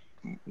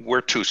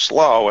we're too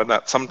slow, and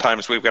that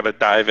sometimes we've got to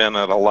dive in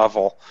at a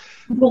level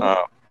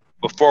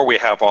before we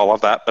have all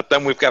of that. But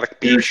then we've got to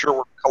be sure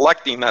we're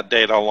collecting that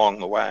data along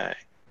the way.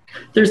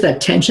 There's that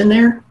tension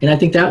there, and I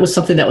think that was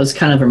something that was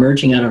kind of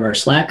emerging out of our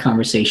Slack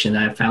conversation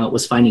that I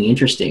was finding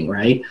interesting,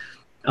 right?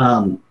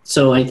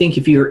 So I think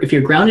if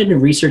you're grounded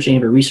in research and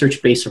you have a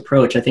research-based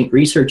approach, I think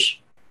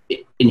research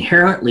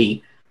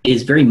inherently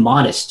is very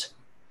modest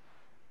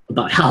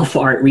about how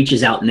far it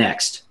reaches out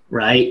next,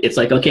 right? It's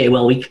like, okay,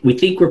 well, we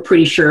think we're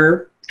pretty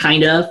sure,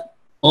 kind of,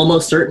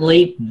 almost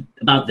certainly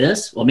about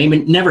this. Well, maybe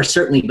never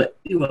certainly, but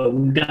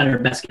we've got our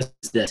best guess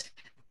at this.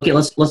 Okay,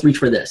 let's reach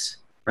for this,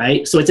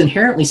 right? So it's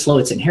inherently slow.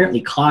 It's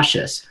inherently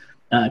cautious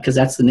because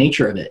that's the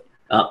nature of it,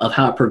 of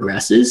how it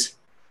progresses.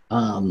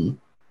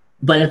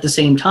 But at the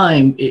same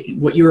time,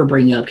 what you were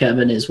bringing up,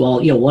 Kevin, is,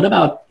 well, what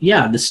about,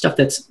 the stuff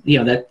that's,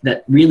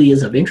 that really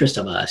is of interest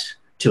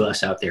to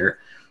us out there.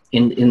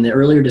 In the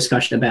earlier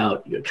discussion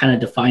about kind of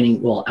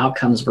defining,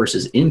 outcomes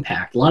versus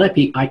impact. A lot of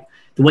people,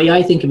 the way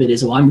I think of it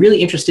is, I'm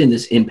really interested in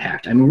this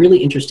impact. I'm really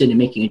interested in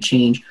making a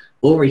change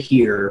over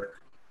here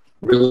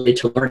related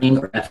to learning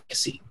or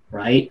efficacy,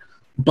 right?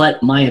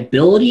 But my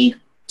ability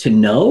to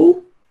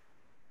know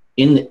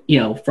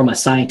from a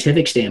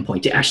scientific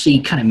standpoint, to actually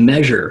kind of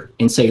measure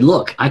and say,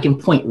 look, I can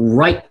point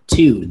right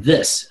to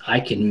this. I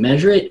can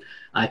measure it.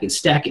 I can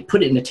stack it,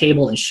 put it in a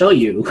table and show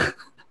you,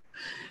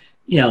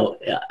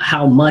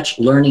 how much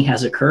learning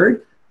has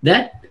occurred.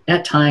 That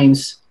at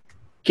times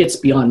gets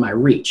beyond my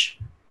reach,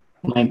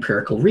 my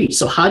empirical reach.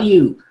 So how do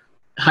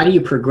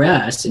you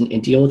progress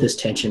and deal with this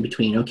tension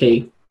between,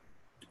 okay,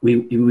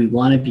 we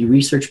want to be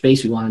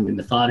research-based, we want to be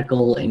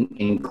methodical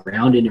and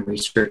grounded in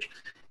research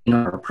in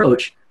our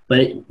approach,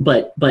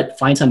 but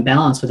find some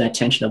balance with that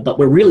tension of, but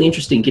we're really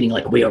interested in getting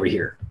like way over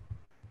here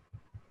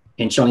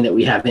and showing that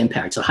we have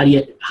impact. So how do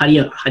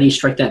you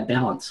strike that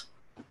balance?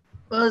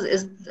 Well,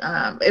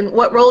 and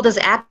what role does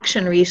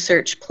action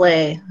research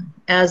play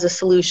as a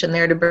solution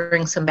there to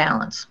bring some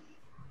balance?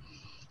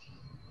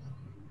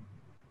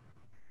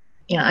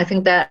 I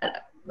think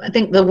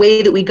the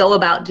way that we go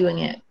about doing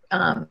it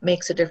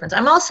makes a difference.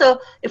 I'm also,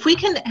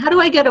 how do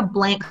I get a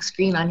blank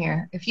screen on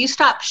here? If you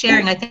stop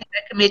sharing, I think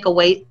I can make a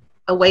white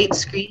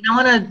screen. I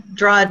want to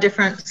draw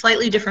a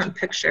slightly different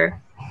picture.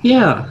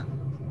 Yeah.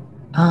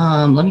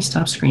 Let me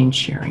stop screen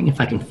sharing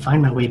if I can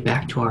find my way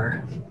back to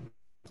our.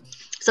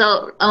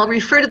 So I'll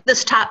refer to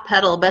this top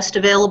pedal, best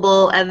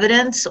available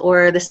evidence,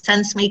 or the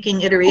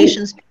sense-making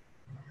iterations.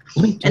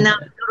 And now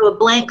go to a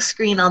blank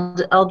screen,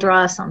 I'll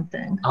draw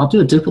something. I'll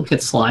do a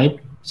duplicate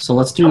slide. So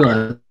let's do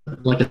a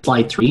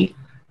slide 3,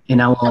 and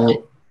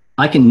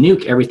I can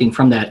nuke everything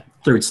from that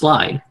third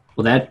slide.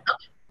 Will that?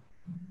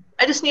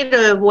 I just need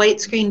a white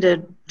screen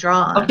to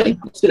draw on. Okay,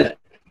 let's do that.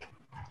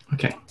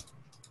 Okay.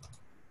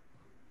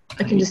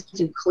 I can just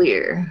do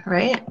clear,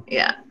 right?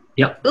 Yeah.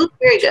 Yep. Ooh,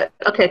 very good.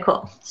 Okay,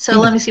 cool. So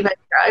let me see if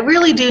I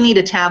really do need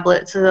a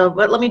tablet,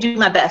 but let me do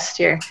my best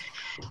here.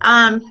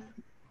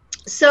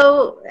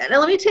 So now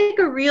let me take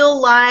a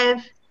real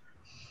live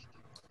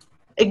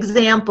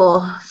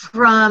example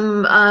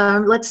from,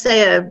 let's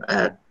say,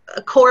 a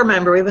core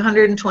member. We have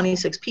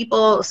 126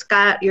 people.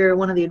 Scott, you're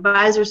one of the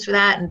advisors for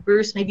that, and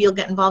Bruce, maybe you'll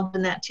get involved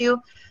in that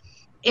too.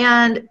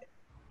 And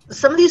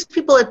some of these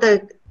people at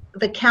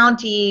the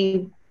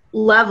county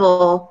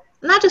level,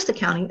 not just the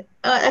county,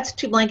 that's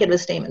too blanket of a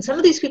statement. Some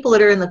of these people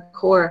that are in the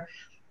core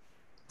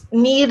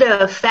need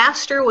a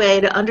faster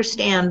way to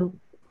understand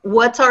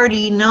what's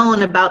already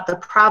known about the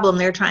problem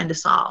they're trying to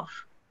solve.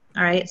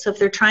 All right, so if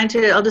they're trying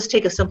to, I'll just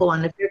take a simple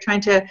one. If you're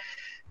trying to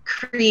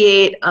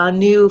create a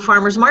new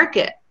farmer's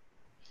market,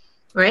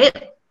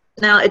 right?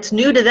 Now it's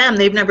new to them,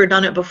 they've never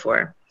done it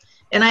before.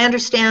 And I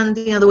understand,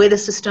 the way the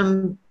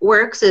system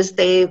works is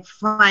they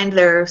find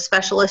their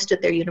specialist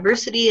at their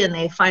university and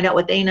they find out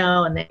what they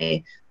know and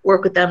they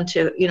work with them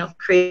to,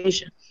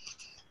 creation.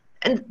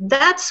 And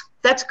that's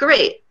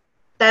great.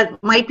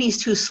 That might be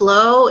too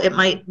slow. It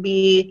might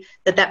be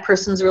that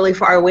person's really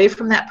far away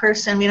from that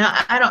person.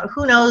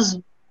 Who knows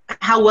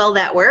how well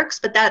that works,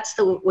 but that's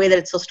the way that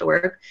it's supposed to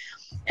work.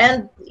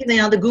 And,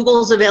 the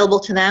Google's available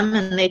to them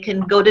and they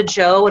can go to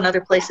Joe and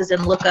other places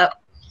and look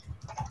up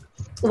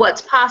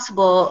what's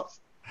possible.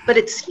 But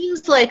it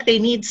seems like they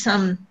need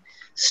some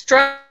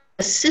structured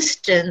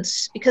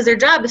assistance because their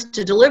job is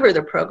to deliver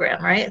the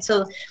program, right?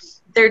 So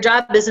their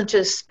job isn't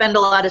to spend a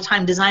lot of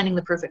time designing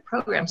the perfect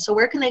program. So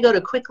where can they go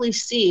to quickly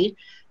see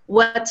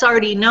what's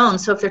already known?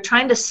 So if they're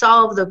trying to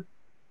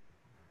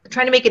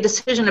make a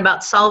decision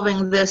about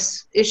solving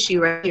this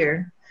issue right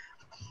here,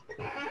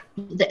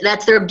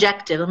 that's their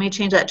objective. Let me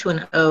change that to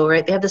an O,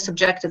 right? They have this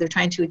objective they're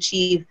trying to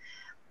achieve.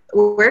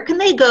 Where can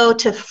they go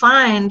to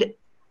find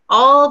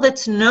all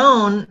that's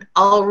known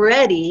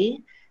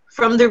already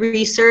from the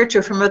research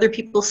or from other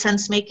people's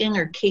sense-making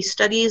or case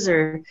studies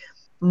or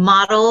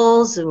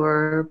models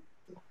or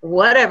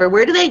whatever?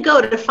 Where do they go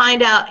to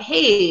find out,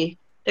 hey,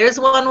 there's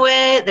one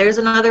way, there's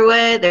another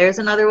way, there's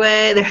another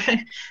way.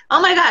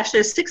 Oh my gosh,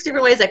 there's 6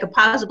 different ways I could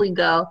possibly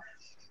go.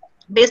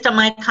 Based on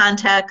my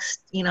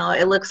context,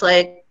 it looks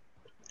like,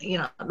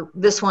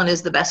 this one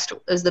is the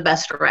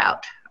best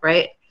route,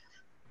 right?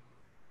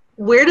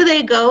 Where do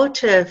they go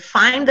to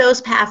find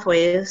those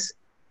pathways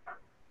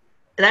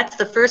That's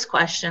the first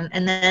question.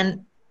 And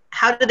then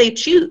how do they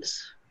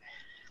choose?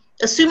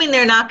 Assuming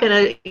they're not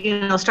going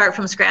to, start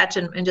from scratch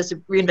and just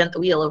reinvent the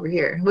wheel over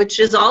here, which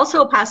is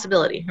also a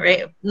possibility,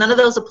 right? None of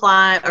those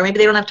apply, or maybe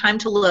they don't have time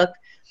to look.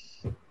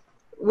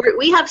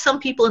 We have some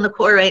people in the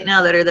Corps right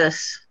now that are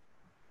this,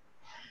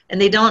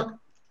 and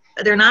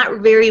they're not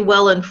very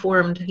well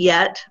informed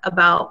yet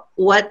about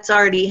what's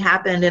already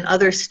happened in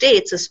other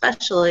states,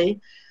 especially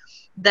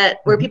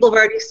where people have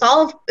already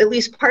solved at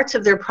least parts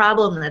of their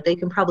problem that they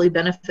can probably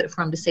benefit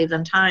from to save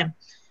them time.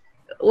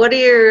 What are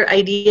your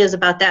ideas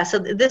about that? So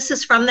this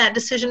is from that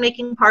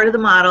decision-making part of the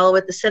model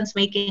with the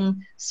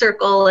sense-making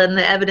circle and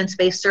the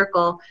evidence-based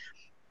circle.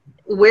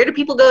 Where do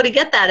people go to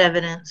get that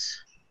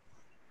evidence?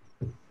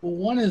 Well,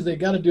 one is they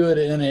got to do it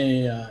in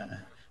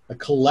a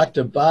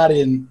collective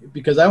body, and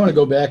because I want to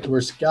go back to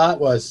where Scott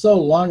was so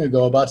long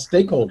ago about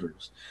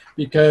stakeholders,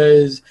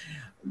 because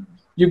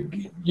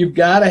you've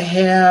got to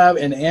have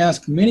and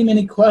ask many,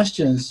 many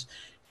questions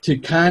to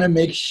kind of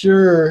make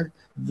sure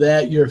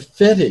that you're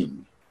fitting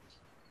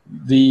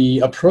the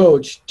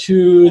approach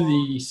to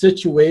the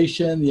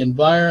situation, the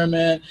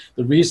environment,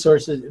 the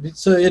resources.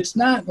 So it's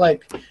not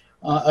like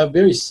a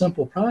very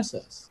simple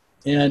process.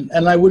 And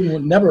I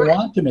would never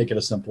want to make it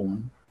a simple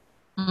one.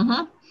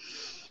 Mm-hmm.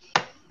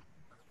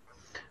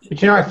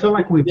 But I feel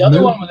like the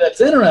other one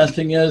that's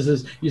interesting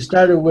is you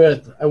started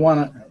with,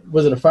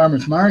 was it a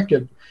farmer's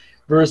market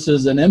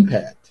versus an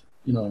impact?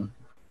 In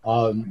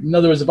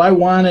other words, if I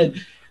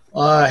wanted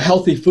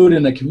healthy food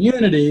in the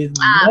community.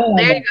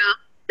 There you go.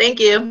 Thank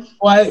you.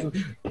 But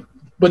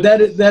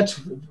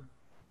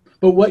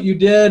what you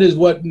did is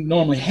what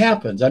normally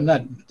happens. I'm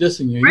not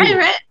dissing you.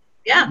 Right.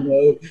 Yeah.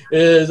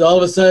 Is all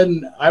of a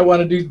sudden I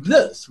want to do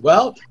this.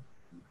 Well,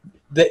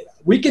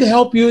 we can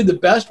help you the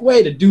best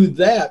way to do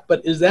that,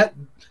 but is that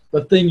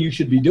the thing you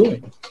should be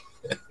doing?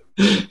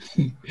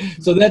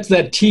 So that's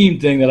that team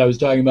thing that I was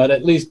talking about,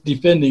 at least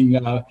defending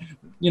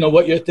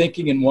what you're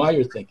thinking and why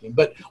you're thinking,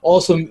 but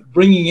also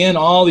bringing in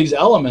all these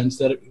elements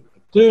that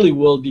clearly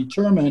will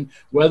determine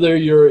whether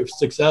you're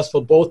successful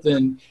both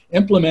in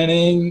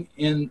implementing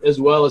as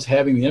well as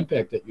having the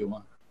impact that you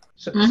want.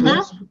 So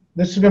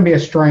this is going to be a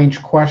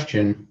strange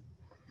question,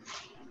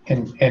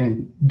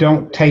 and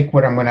don't take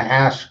what I'm going to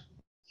ask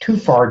too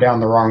far down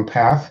the wrong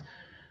path.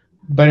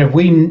 But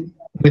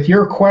with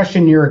your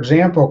question, your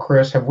example,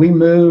 Chris, have we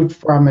moved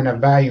from an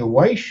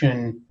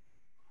evaluation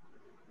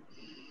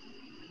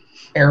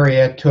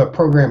area to a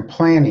program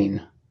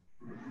planning?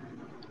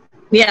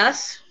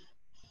 Yes.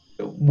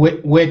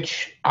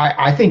 Which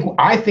I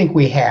think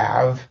we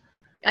have.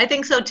 I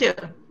think so too.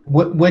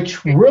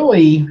 Which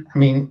really, I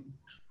mean,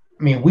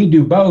 we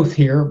do both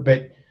here,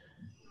 but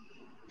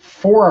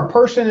for a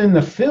person in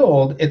the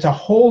field, it's a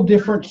whole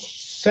different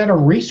set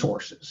of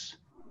resources.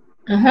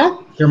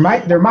 Uh-huh. There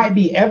might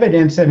be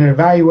evidence that an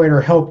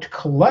evaluator helped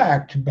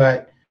collect,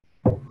 but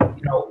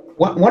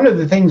one of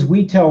the things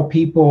we tell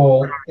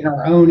people in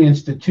our own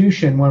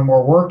institution when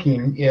we're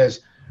working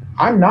is,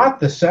 I'm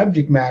not the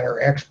subject matter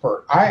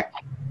expert.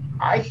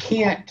 I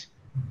can't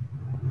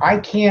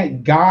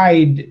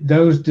guide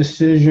those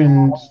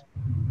decisions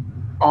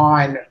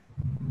on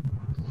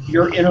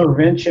your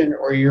intervention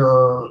or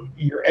your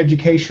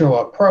educational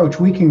approach.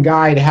 We can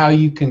guide how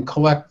you can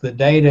collect the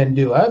data and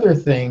do other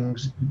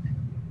things,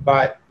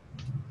 but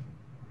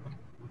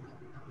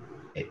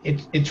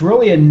it's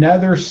really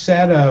another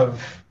set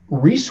of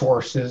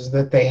resources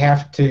that they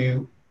have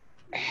to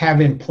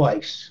have in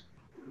place.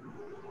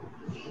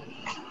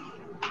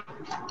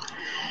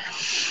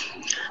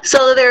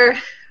 So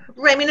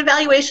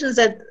evaluations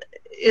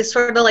is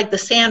sort of like the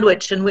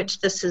sandwich in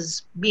which this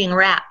is being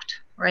wrapped,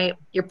 right?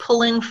 You're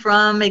pulling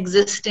from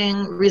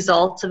existing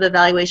results of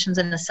evaluations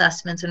and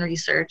assessments and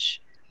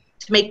research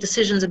to make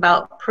decisions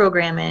about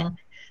programming.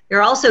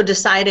 You're also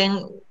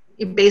deciding,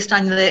 based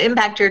on the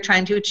impact you're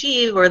trying to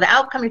achieve or the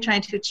outcome you're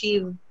trying to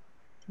achieve,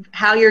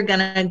 how you're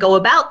going to go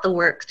about the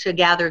work to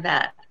gather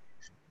that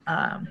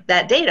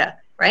data,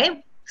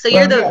 right?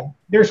 So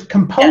there's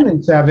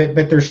components of it,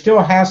 but there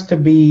still has to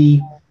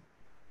be,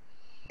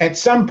 at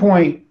some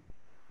point,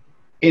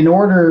 in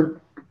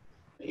order,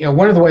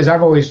 one of the ways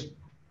I've always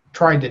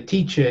tried to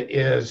teach it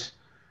is,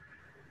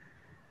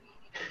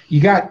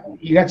 you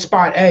got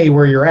spot A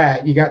where you're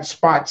at, you got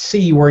spot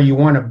C where you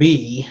want to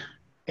be,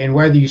 and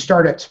whether you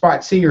start at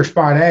spot C or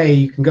spot A,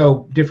 you can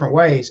go different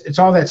ways. It's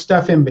all that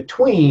stuff in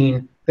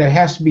between that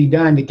has to be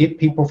done to get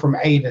people from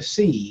A to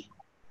C.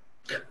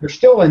 There's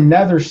still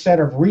another set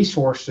of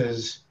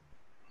resources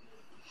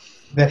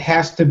that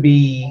has to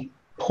be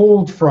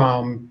pulled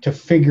from to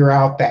figure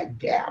out that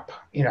gap.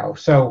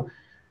 So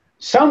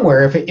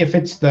somewhere, if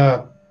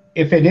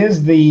it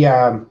is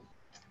the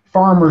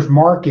farmer's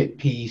market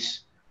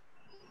piece,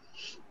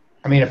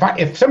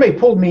 if somebody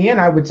pulled me in,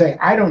 I would say,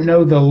 I don't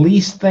know the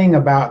least thing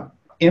about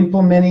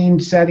implementing,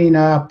 setting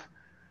up,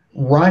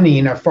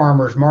 running a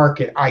farmer's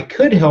market. I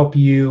could help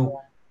you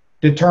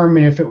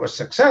determine if it was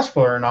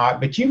successful or not,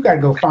 but you've got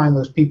to go find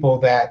those people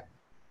that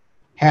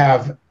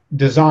have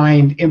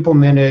designed,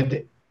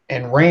 implemented,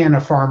 and ran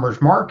a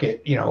farmer's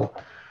market.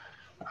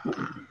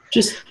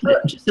 Just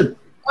a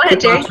ahead,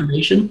 Jerry.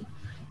 Observation.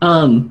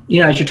 As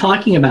you're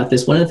talking about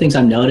this, one of the things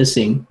I'm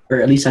noticing,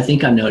 or at least I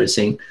think I'm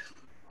noticing,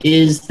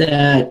 is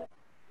that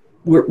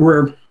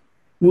we're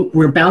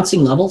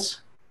bouncing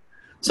levels.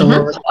 So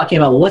when we're talking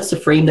about what's the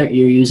frame that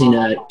you're using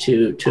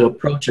to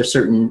approach a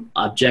certain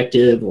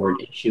objective or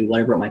issue,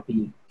 whatever it might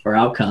be, or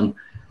outcome,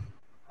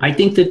 I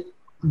think that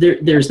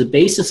there's the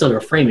basis of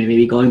a frame, and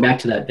maybe going back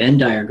to that Venn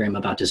diagram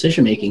about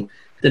decision making,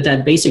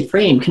 that basic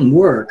frame can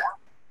work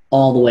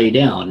all the way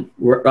down.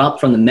 We're up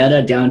from the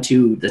meta down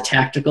to the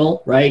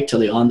tactical, right, to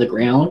the on the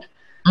ground.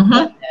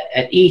 But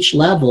at each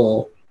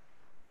level,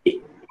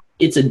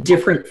 it's a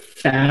different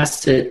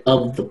facet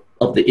of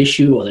the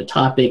issue or the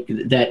topic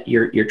that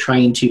you're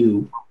trying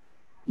to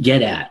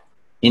get at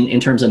in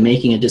terms of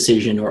making a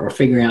decision or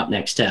figuring out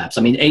next steps.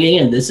 I mean,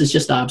 again, this is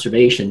just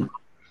observation.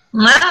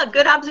 Wow,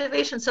 good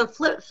observation. So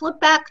flip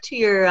back to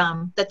your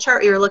the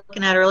chart you were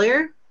looking at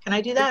earlier. Can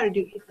I do that, or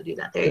do you have to do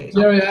that? There you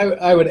go. Jerry,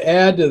 I would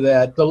add to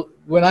that,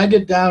 when I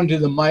get down to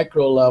the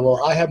micro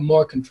level, I have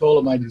more control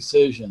of my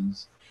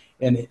decisions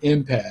and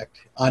impact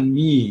on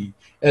me.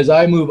 As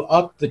I move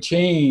up the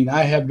chain,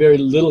 I have very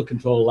little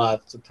control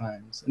lots of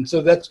times. And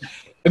so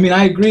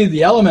I agree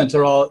the elements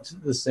are all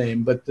the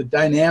same, but the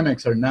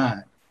dynamics are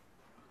not.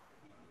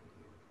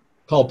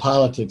 Called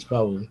politics,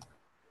 probably.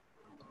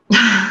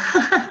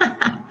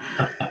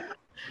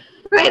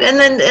 Right,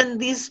 and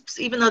these,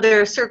 even though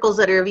there are circles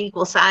that are of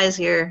equal size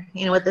here,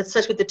 with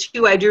the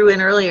two I drew in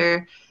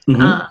earlier,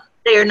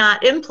 they are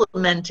not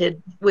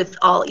implemented with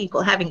all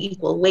having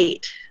equal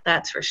weight.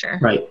 That's for sure.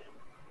 Right.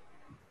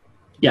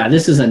 Yeah,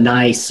 this is a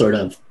nice sort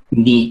of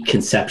neat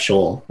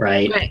conceptual,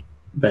 right? Right.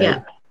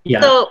 But,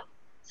 yeah. So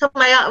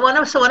one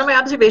of my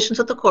observations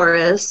with the core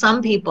is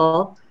some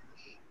people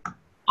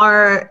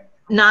are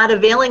not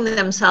availing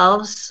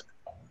themselves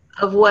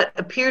of what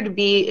appear to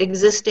be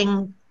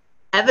existing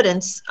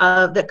evidence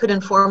that could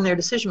inform their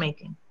decision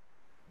making.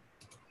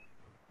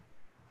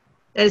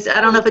 I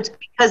don't know if it's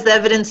because the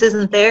evidence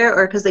isn't there,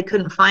 or because they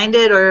couldn't find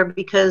it, or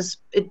because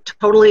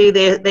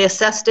they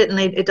assessed it and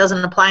it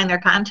doesn't apply in their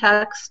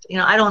context.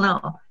 I don't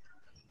know.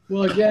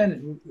 Well,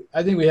 again,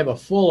 I think we have a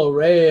full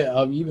array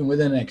of, even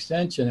within an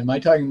extension. Am I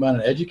talking about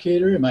an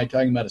educator? Am I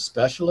talking about a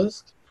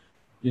specialist?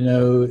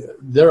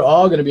 They're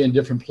all going to be in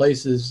different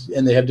places,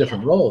 and they have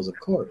different roles, of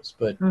course,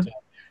 but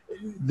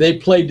they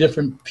play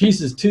different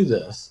pieces to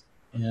this.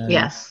 And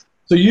yes.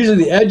 So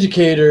usually the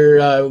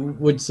educator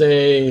would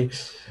say,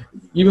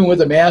 even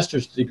with a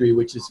master's degree,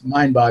 which is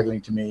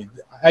mind-boggling to me,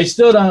 I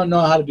still don't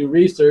know how to do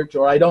research,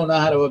 or I don't know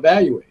how to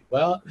evaluate.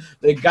 Well,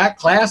 they got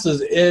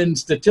classes in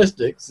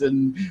statistics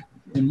and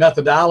in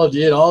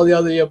methodology and all the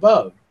other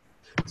above.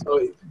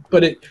 So,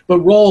 but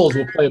roles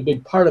will play a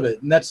big part of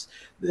it, and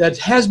that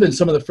has been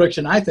some of the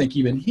friction, I think,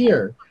 even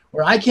here,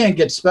 where I can't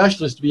get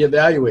specialists to be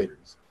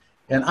evaluators,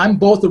 and I'm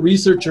both a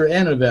researcher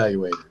and an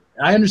evaluator.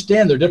 I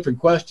understand they're different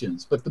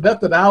questions, but the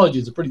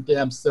methodologies are pretty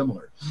damn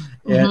similar.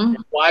 And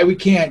why we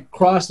can't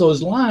cross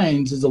those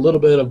lines is a little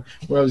bit of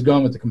where I was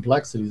going with the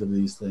complexities of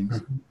these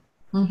things.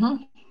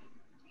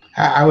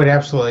 I would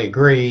absolutely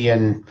agree.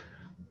 And,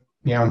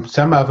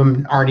 some of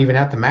them aren't even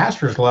at the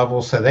master's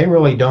level, so they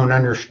really don't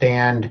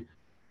understand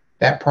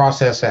that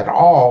process at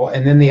all.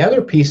 And then the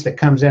other piece that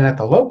comes in at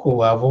the local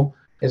level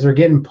is they're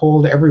getting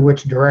pulled every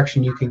which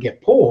direction you can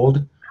get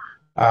pulled.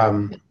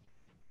 And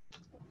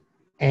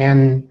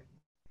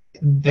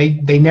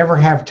they never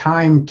have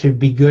time to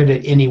be good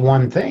at any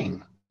one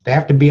thing. They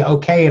have to be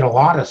okay at a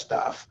lot of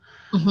stuff.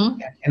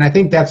 And I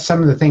think that's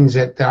some of the things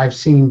that I've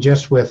seen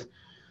just with,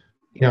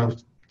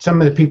 some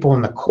of the people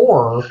in the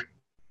core.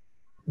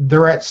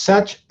 They're at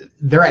such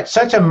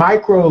a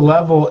micro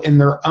level in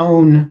their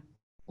own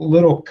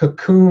little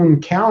cocoon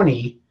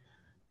county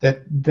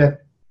that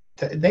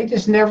they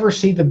just never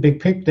see the big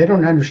picture. They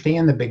don't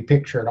understand the big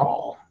picture at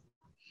all.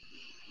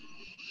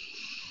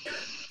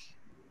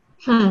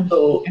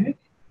 So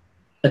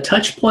a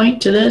touch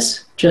point to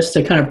this, just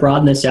to kind of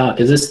broaden this out,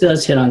 because this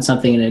does hit on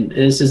something, and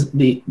this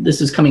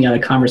is coming out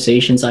of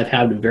conversations I've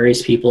had with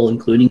various people,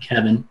 including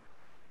Kevin,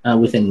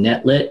 within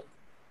NetLit,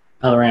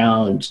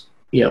 around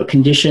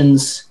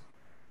conditions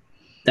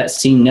that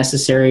seem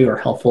necessary or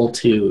helpful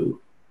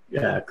to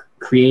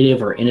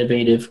creative or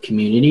innovative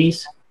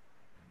communities.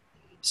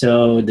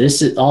 So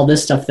this is all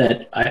this stuff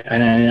that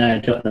I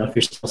don't know if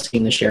you're still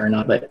seeing the share or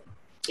not, but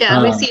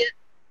yeah, we see it.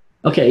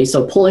 Okay,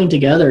 so pulling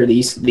together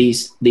these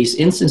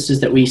instances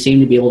that we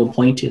seem to be able to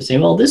point to, say,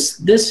 well,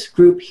 this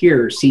group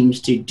here seems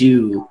to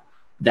do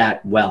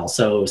that well.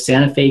 So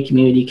Santa Fe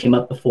community came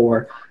up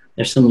before.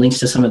 There's some links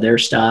to some of their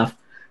stuff.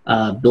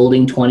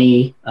 Building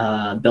 20,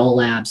 Bell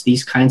Labs,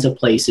 these kinds of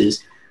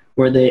places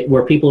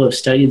where people who have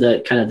studied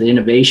the kind of the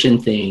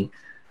innovation thing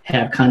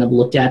have kind of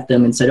looked at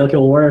them and said, okay,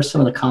 well, what are some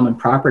of the common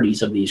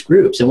properties of these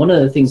groups? And one of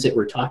the things that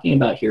we're talking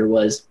about here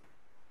was,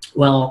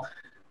 well,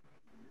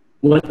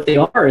 what they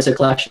are is a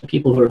collection of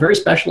people who are very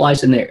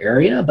specialized in their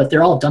area, but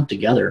they're all dumped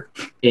together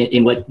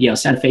in what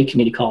Santa Fe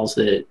community calls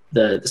the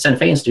Santa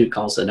Fe Institute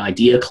calls an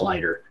idea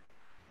collider.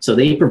 So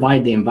they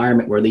provide the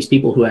environment where these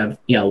people who have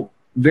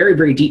very,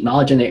 very deep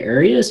knowledge in their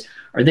areas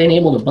are then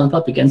able to bump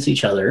up against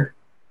each other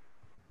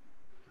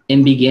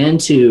and begin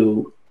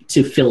to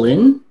fill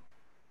in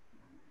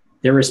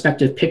their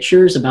respective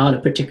pictures about a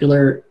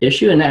particular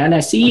issue. And I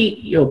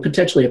see,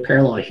 potentially a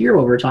parallel here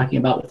where we're talking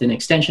about within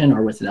Extension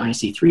or within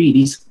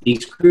IC3,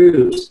 these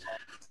groups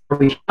where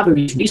we have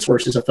these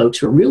resources of folks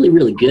who are really,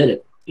 really good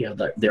at,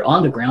 they're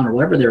on the ground or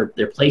whatever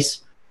their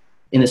place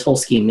in this whole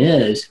scheme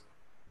is.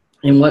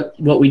 And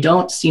what we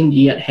don't seem to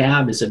yet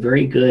have is a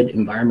very good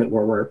environment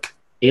where we're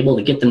able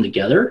to get them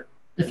together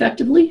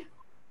effectively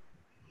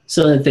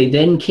so that they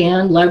then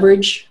can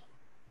leverage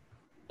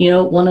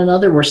one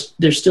another.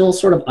 They're still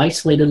sort of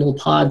isolated little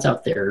pods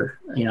out there,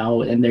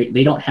 and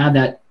they don't have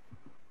that.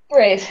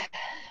 Right.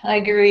 I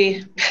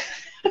agree.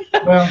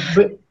 Well,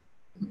 Go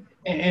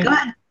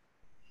ahead.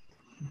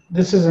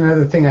 This is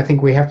another thing I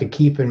think we have to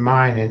keep in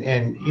mind.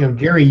 And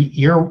Gary,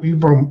 you've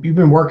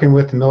been working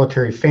with the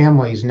Military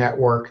Families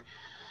Network.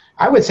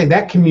 I would say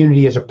that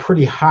community is a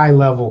pretty high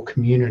level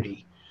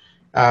community.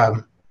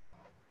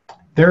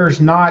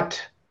 There's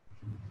not.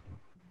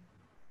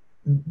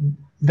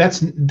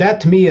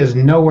 That to me is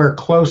nowhere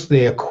close to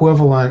the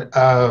equivalent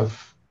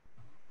of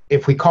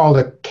if we call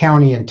the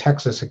county in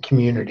Texas a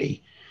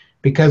community,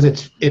 because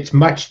it's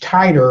much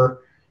tighter.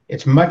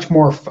 It's much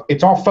more.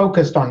 It's all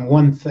focused on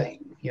one thing.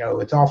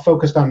 It's all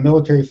focused on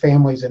military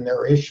families and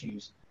their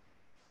issues.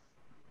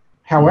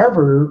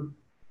 However,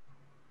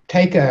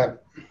 let's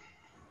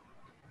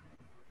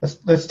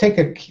take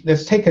a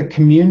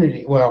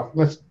community. Well,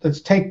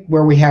 let's take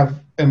where we have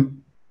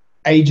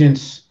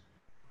agents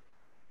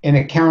in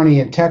a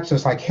county in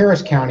Texas like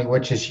Harris County,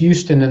 which is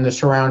Houston and the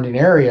surrounding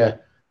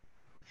area,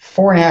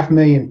 4.5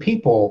 million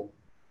people.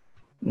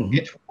 Mm-hmm.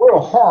 It's real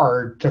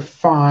hard to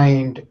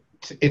find.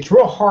 It's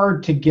real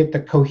hard to get the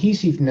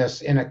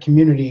cohesiveness in a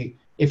community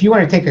if you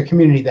want to take a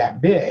community that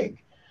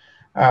big,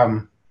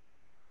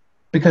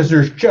 because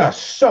there's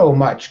just so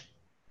much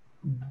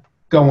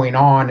going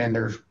on, and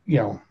there's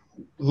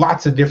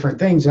lots of different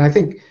things. And I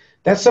think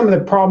that's some of the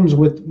problems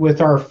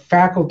with our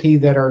faculty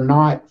that are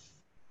not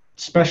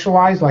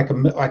specialized, like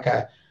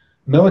a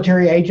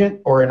military agent,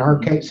 or in our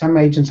case, some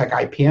agents like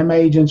IPM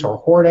agents or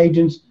Horde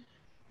agents,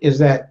 is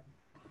that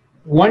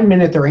one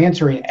minute they're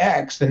answering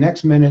X, the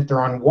next minute they're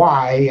on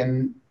Y,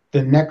 and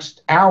the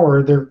next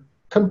hour they're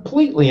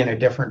completely in a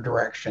different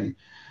direction.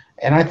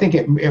 And I think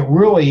it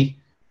really,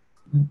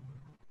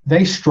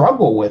 they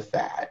struggle with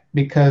that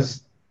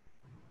because,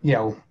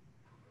 in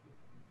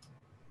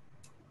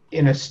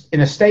a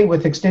state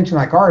with extension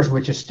like ours,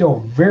 which is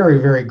still very,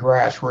 very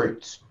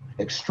grassroots,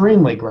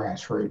 extremely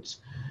grassroots,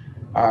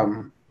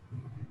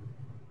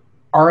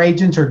 our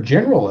agents are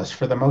generalists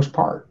for the most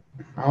part.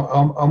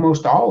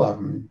 Almost all of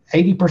them,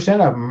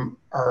 80% of them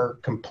are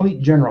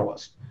complete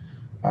generalists.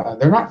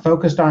 They're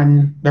focused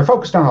on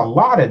a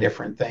lot of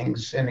different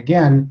things. And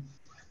again,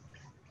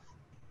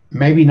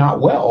 maybe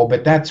not well,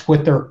 but that's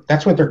what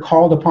they're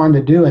called upon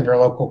to do in their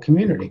local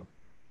community.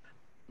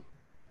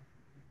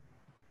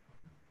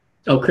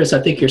 Oh, Chris, I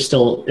think you're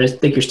still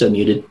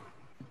muted.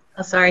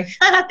 Oh, sorry.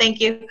 Thank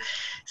you.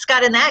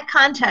 Scott, in that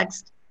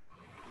context,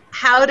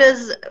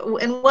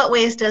 in what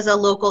ways does a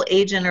local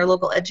agent or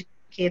local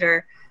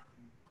educator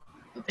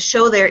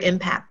show their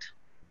impact?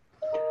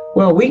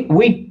 Well,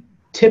 we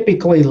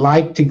typically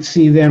like to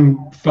see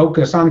them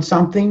focus on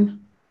something,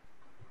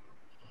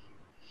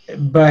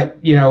 but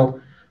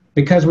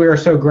because we are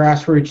so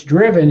grassroots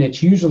driven,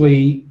 it's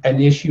usually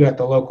an issue at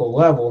the local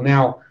level.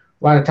 Now,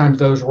 a lot of times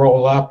those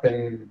roll up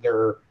and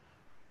they're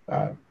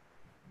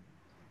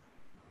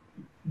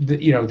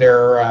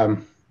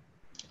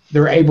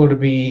able to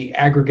be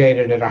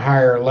aggregated at a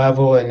higher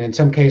level, and in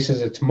some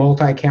cases it's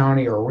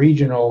multi-county or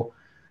regional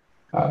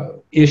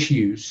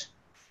issues.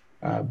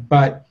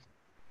 But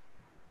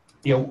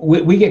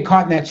we get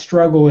caught in that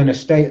struggle in a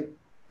state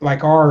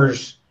like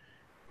ours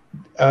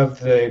of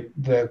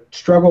the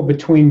struggle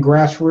between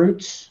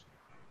grassroots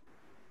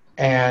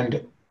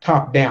and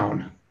top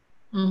down.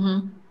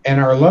 Mm-hmm. And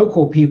our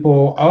local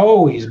people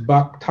always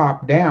buck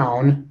top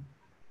down,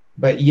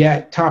 but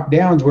yet top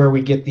down's where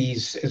we get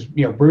these, as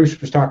Bruce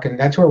was talking,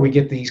 that's where we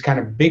get these kind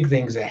of big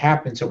things that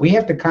happen. So we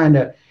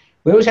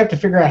always have to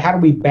figure out, how do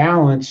we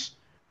balance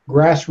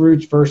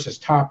grassroots versus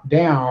top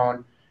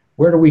down?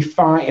 Where do we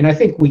find, and I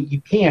think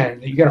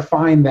you got to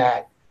find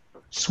that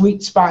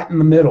sweet spot in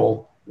the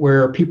middle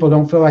where people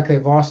don't feel like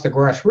they've lost the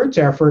grassroots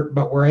effort,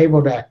 but we're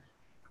able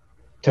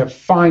to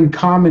find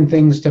common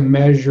things to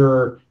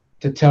measure,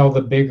 to tell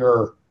the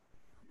bigger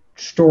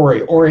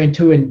story, or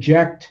to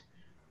inject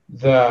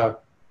the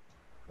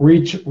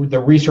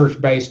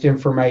research-based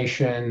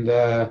information,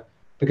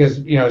 because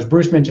as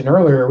Bruce mentioned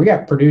earlier, we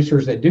got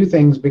producers that do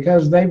things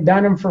because they've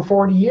done them for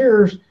 40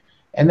 years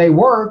and they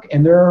work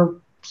and they're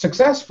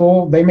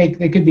successful. They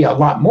could be a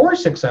lot more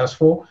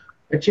successful,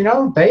 but we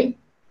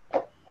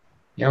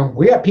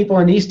got people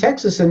in East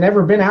Texas that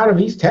never been out of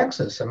East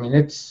Texas. I mean,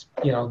 it's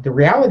the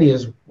reality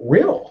is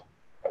real.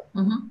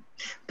 Mm-hmm.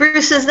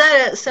 Bruce, is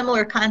that a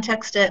similar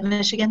context at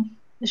Michigan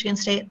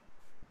State?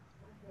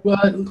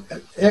 Well,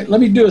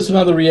 let me do some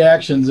other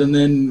reactions, and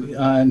then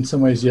in some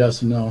ways,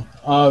 yes and no.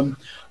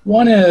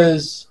 One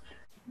is,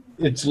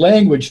 it's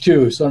language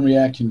too, so I'm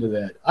reacting to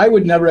that. I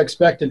would never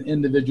expect an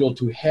individual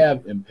to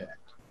have impact.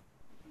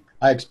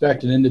 I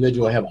expect an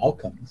individual to have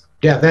outcomes.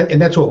 Yeah,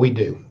 and that's what we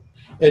do.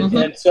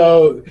 And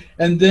so,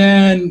 and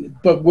then,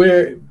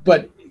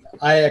 but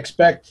I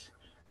expect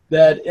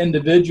that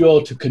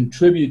individual to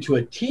contribute to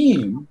a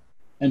team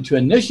and to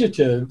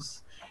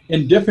initiatives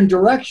in different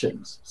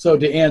directions. So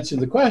to answer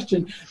the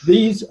question,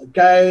 these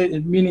guys,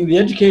 meaning the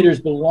educators,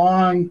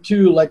 belong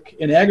to, like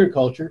in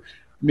agriculture,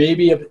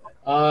 maybe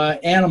a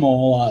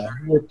animal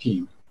work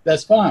team.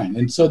 That's fine.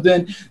 And so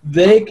then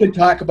they could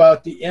talk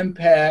about the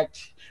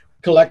impact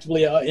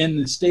collectively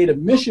in the state of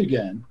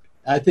Michigan.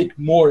 I think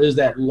more is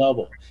that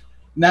level.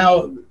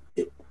 Now,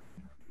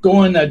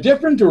 going a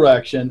different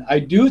direction, I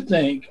do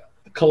think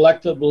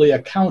collectively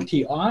a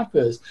county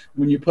office,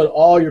 when you put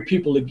all your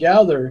people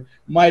together,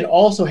 might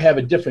also have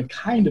a different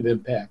kind of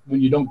impact when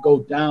you don't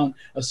go down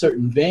a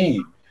certain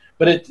vein.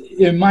 But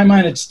in my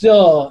mind, it's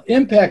still,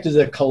 impact is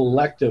a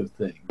collective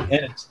thing, and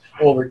it's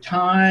over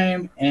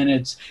time, and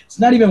it's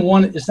not even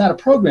one, it's not a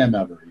program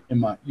ever,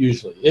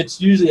 usually.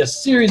 It's usually a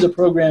series of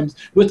programs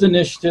with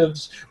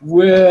initiatives,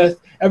 with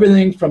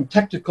everything from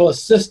technical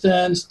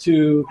assistance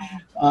to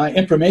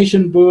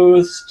information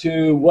booths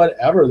to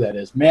whatever that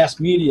is,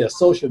 mass media,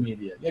 social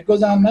media. It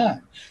goes on and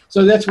on.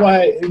 So that's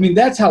why, I mean,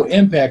 that's how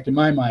impact in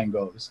my mind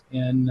goes.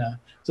 And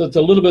so it's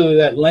a little bit of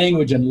that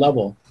language and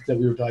level that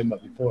we were talking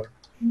about before.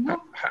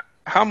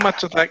 How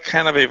much of that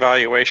kind of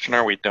evaluation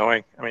are we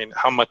doing? I mean,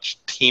 how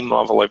much team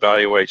level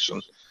evaluation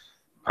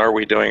are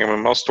we doing? I mean,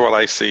 most of what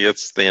I see,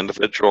 it's the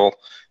individual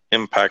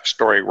impact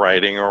story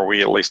writing, or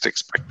we at least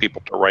expect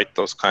people to write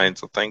those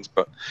kinds of things.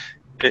 But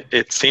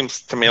it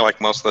seems to me like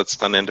most of that's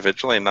done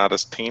individually, not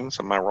as teams.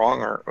 Am I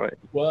wrong? Or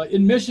well,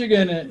 in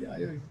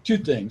Michigan, two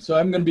things. So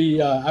I'm going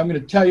to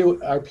tell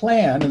you our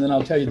plan, and then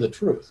I'll tell you the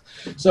truth.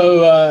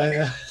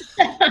 So.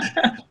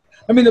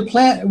 I mean, the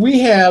plan, we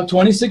have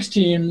 26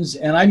 teams,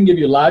 and I can give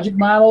you logic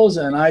models,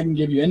 and I can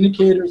give you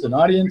indicators and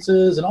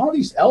audiences and all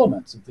these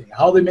elements of things,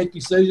 how they make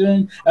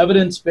decisions,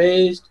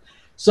 evidence-based.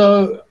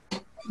 So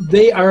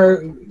they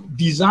are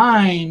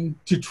designed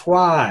to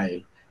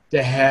try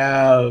to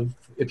have,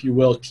 if you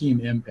will, team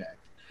impact.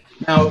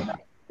 Now,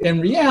 in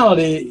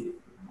reality,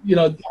 you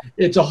know,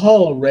 it's a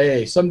whole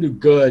array. Some do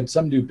good,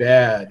 some do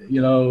bad,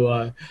 you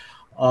know.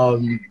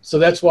 So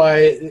that's why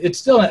it's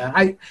still,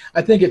 I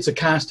think it's a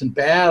constant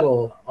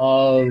battle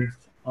of,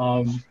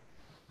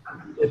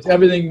 it's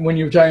everything when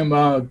you're talking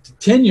about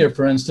tenure,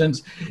 for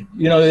instance,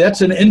 you know,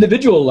 that's an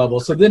individual level.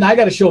 So then I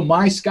got to show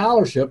my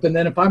scholarship. And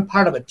then if I'm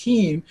part of a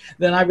team,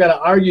 then I've got to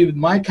argue that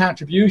my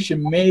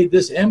contribution made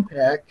this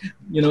impact.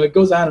 You know, it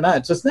goes on and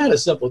on. So it's not a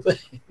simple thing.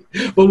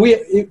 But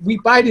we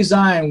by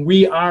design,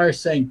 we are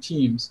saying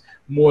teams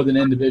more than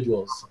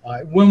individuals.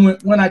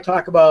 When I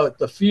talk about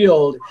the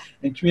field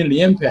and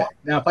community impact,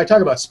 now if I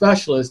talk about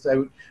specialists, I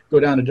would go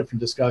down a different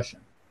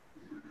discussion.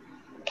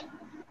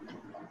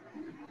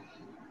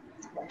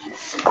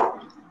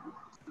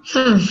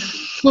 So,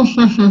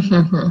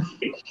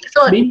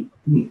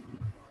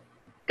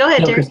 go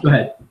ahead, Jerry. Go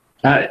ahead.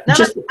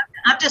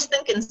 I'm just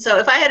thinking, so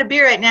if I had a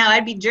beer right now,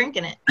 I'd be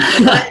drinking it.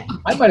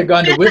 I might have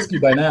gone to whiskey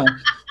by now.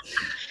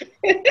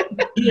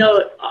 You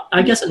know,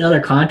 I guess another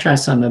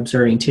contrast I'm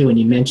observing too, when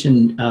you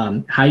mentioned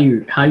how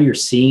you're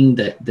seeing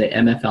the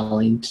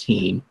MFLing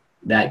team,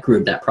 that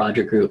group, that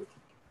project group,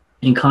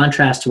 in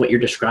contrast to what you're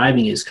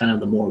describing is kind of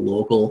the more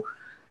local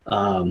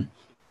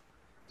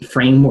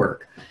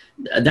framework.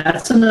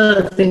 That's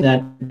another thing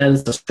that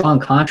is a strong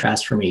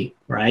contrast for me,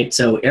 right?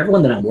 So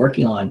everyone that I'm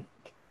working on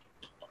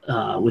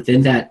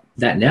within that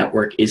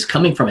network is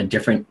coming from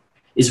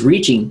is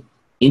reaching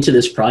into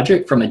this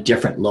project from a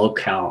different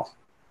locale,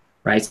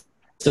 right?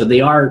 So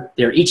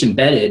they're each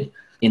embedded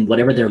in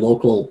whatever their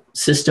local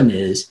system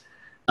is,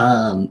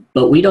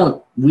 but we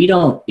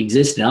don't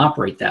exist and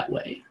operate that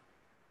way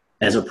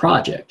as a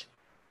project.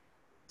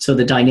 So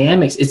the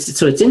dynamics,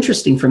 it's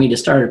interesting for me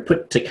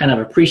to kind of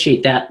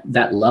appreciate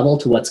that level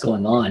to what's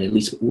going on, at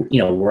least,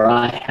 you know, where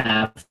I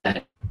have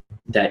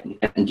that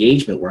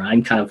engagement, where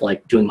I'm kind of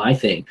like doing my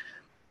thing,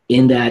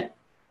 in that,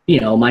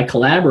 you know, my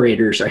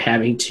collaborators are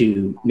having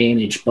to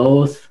manage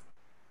both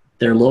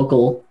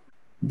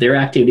their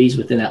activities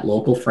within that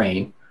local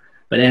frame,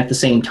 but at the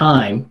same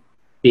time,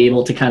 be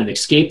able to kind of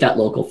escape that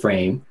local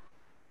frame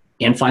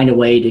and find a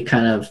way to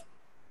kind of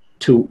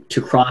to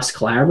cross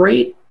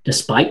collaborate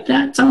despite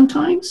that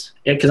sometimes.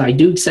 Because I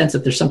do sense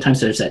that sometimes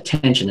there's that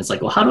tension. It's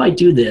like, well, how do I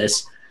do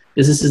this?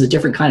 Because this is a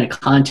different kind of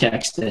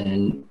context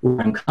than where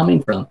I'm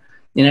coming from.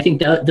 And I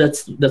think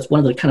that's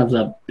one of the kind of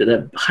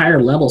the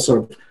higher level sort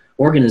of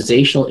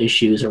organizational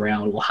issues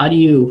around, well, how do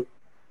you,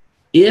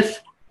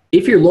 if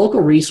your local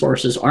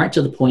resources aren't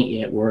to the point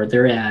yet where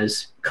they're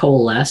as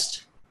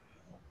coalesced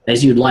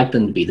as you'd like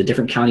them to be, the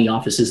different county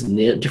offices and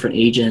the different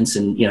agents,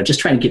 and, you know, just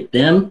trying to get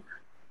them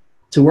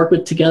to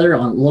work together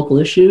on local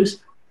issues,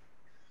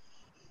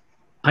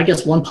 I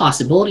guess one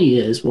possibility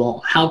is,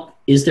 well, how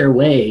is there a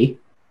way,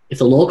 if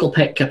the local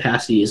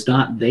capacity is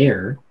not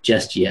there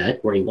just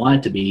yet where you want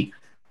it to be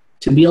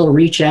able to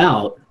reach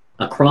out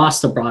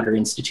across the broader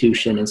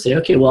institution and say,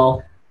 okay,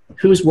 well,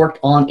 who's worked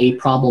on a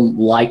problem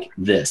like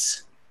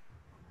this,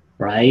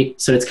 right?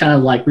 So it's kind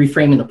of like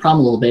reframing the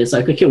problem a little bit. It's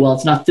like, okay, well,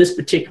 it's not this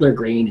particular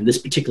grain in this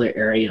particular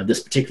area,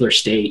 this particular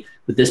state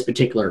with this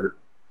particular,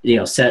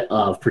 set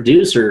of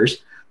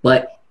producers,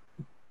 but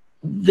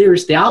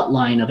there's the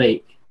outline of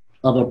a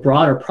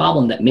broader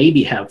problem that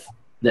may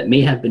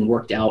have been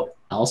worked out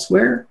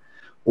elsewhere,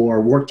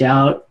 or worked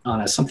out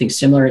on something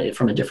similar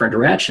from a different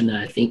direction that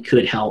I think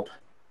could help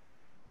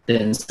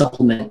then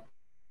supplement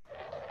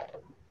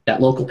that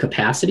local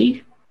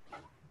capacity.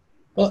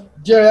 Well,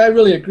 Jerry, I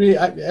really agree.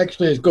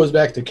 Actually, it goes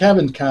back to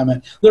Kevin's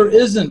comment. There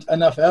isn't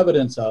enough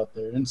evidence out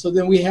there. And so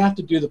then we have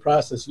to do the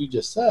process you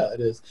just said.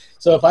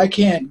 So if I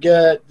can't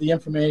get the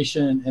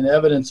information and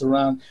evidence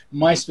around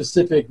my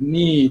specific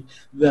need,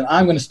 then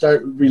I'm going to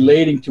start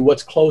relating to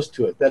what's close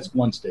to it. That's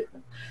one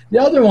statement. The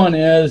other one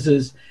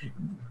is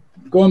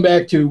going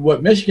back to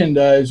what Michigan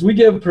does. We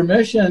give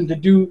permission to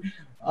do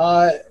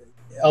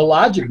a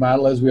logic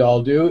model, as we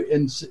all do,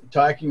 in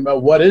talking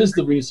about what is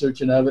the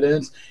research and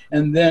evidence,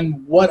 and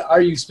then what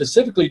are you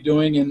specifically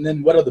doing, and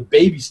then what are the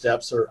baby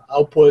steps or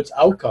outputs,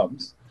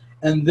 outcomes,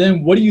 and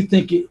then what do you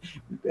think,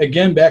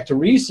 again, back to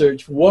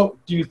research, what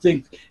do you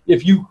think,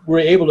 if you were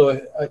able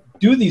to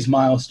do these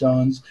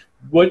milestones,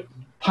 what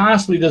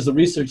possibly does the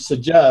research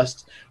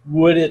suggest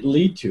would it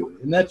lead to?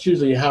 And that's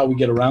usually how we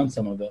get around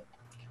some of it.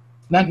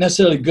 Not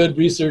necessarily good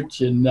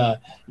research and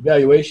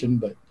evaluation,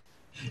 but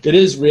it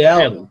is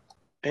reality.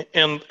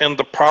 And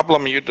the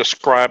problem you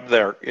described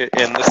there,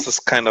 and this is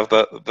kind of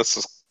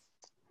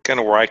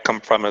where I come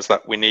from, is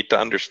that we need to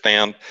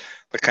understand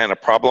the kind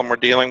of problem we're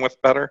dealing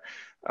with better.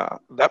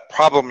 That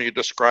problem you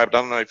described,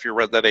 I don't know if you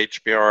read that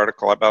HBR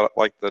article about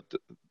like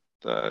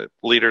the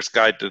leader's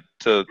guide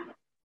to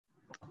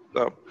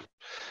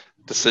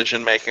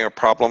decision making or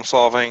problem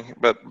solving,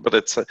 but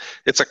that's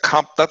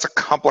a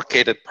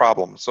complicated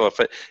problem. So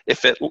if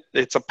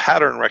it's a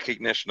pattern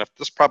recognition. If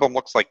this problem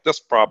looks like this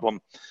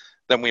problem,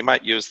 then we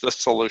might use this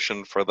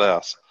solution for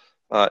this.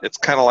 It's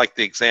kind of like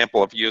the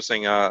example of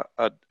using a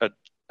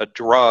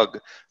drug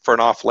for an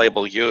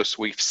off-label use.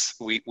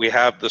 We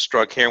have this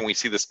drug here and we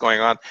see this going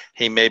on.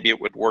 Hey, maybe it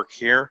would work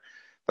here.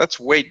 That's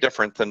way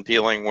different than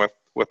dealing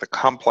with a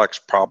complex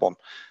problem.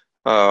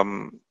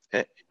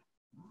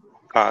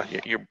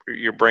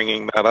 You're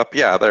bringing that up.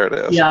 Yeah, there it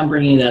is. Yeah, I'm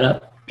bringing that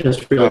up.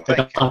 Just real quick,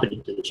 I'll pop it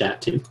into the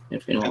chat too,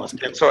 if anyone wants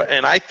to.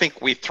 And I think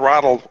we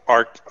throttle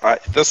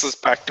this is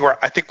back to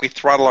I think we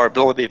throttle our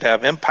ability to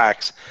have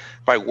impacts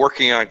by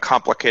working on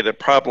complicated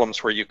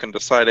problems where you can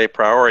decide a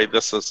priori,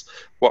 this is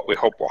what we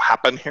hope will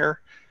happen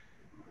here.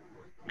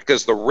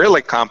 Because the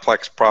really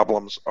complex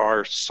problems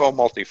are so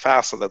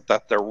multifaceted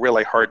that they're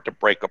really hard to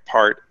break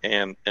apart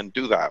and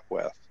do that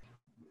with.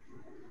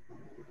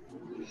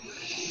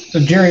 So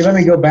Jerry, let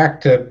me go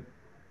back to,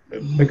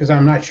 because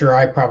I'm not sure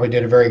I probably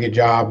did a very good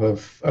job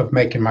of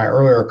making my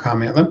earlier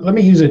comment. Let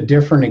me use a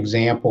different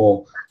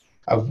example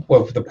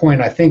of the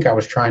point I think I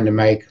was trying to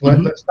make.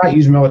 Let's not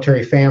use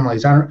military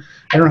families. I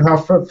don't know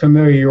how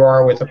familiar you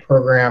are with a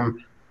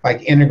program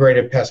like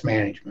integrated pest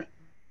management.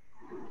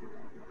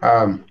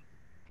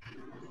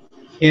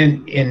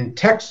 In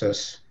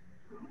Texas,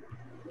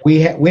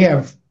 we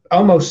have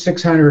almost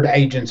 600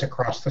 agents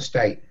across the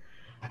state.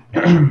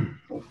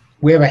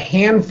 We have a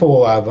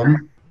handful of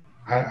them.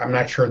 I'm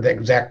not sure the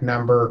exact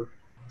number,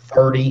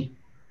 30,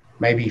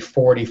 maybe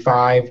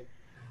 45,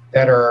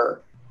 that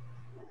are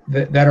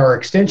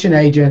extension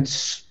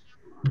agents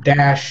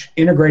 --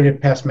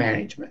 integrated pest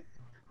management.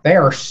 They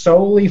are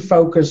solely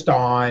focused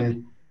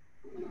on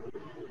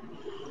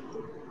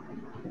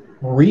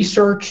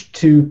research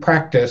to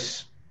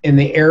practice in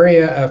the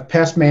area of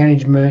pest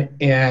management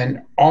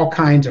in all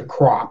kinds of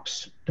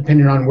crops,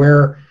 depending on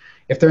where.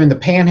 If they're in the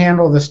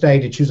panhandle of the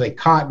state, it's usually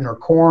cotton or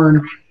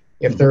corn.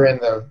 If they're in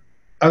the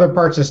other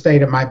parts of the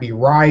state, it might be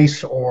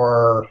rice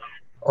or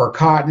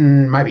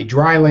cotton, might be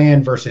dry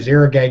land versus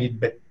irrigated,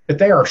 but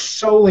they are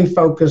solely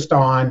focused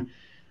on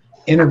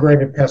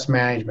integrated pest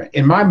management.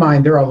 In my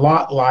mind, they're a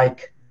lot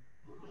like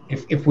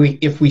if we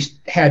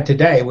had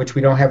today, which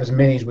we don't have as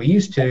many as we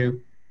used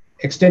to,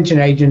 extension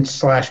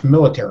agents /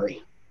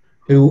 military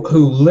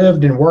who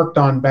lived and worked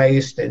on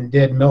base and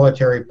did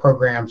military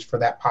programs for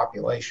that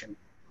population.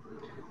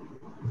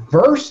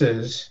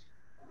 Versus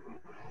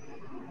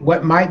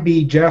what might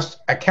be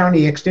just a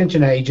county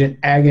extension agent,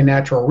 ag and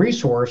natural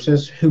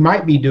resources, who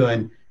might be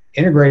doing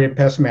integrated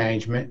pest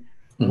management,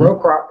 row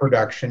crop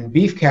production,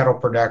 beef cattle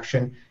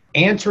production,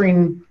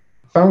 answering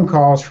phone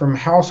calls from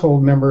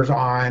household members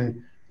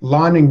on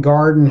lawn and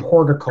garden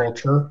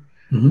horticulture,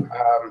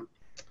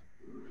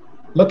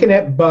 looking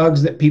at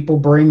bugs that people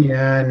bring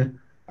in,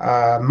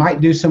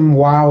 might do some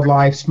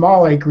wildlife,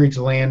 small acreage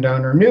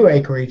landowner, new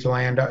acreage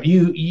landowner,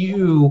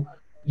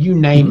 you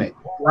name it,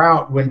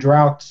 when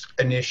drought's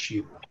an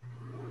issue.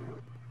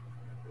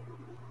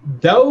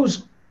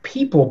 Those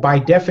people, by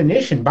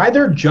definition, by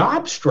their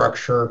job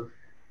structure,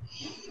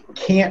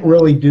 can't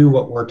really do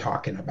what we're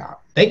talking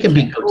about. They can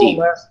be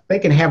coalesced, they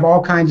can have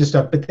all kinds of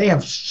stuff, but they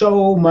have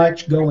so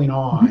much going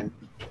on.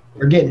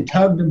 They're getting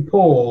tugged and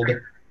pulled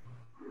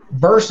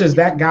versus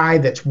that guy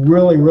that's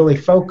really, really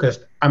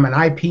focused. I'm an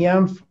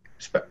IPM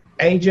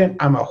agent,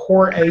 I'm a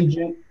HOR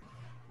agent,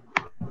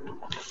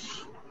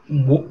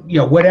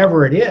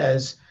 whatever it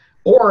is,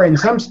 or in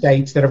some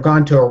states that have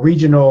gone to a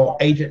regional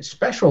agent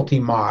specialty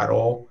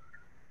model,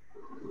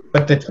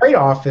 but the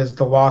trade-off is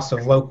the loss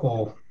of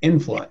local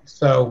influence.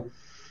 So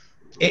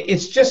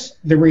it's just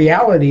the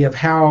reality of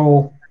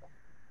how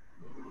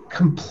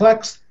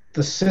complex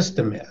the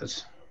system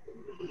is.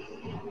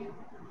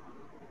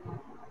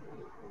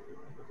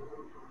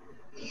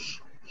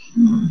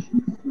 And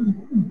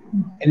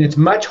it's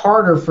much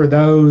harder for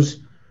those,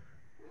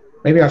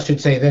 maybe I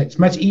should say that it's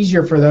much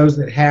easier for those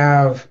that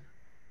have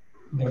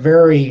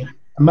a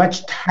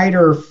much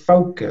tighter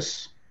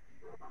focus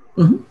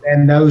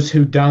than those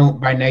who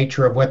don't, by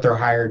nature of what they're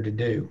hired to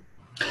do.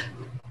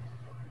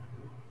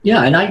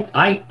 Yeah, and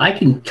I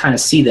can kind of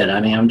see that. I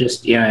mean, I'm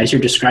just, as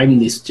you're describing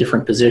these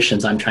different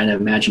positions, I'm trying to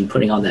imagine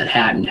putting on that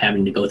hat and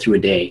having to go through a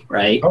day,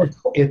 right? Oh,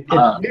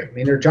 I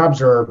mean, their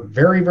jobs are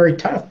very, very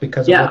tough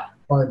because of what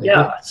part they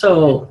do.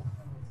 So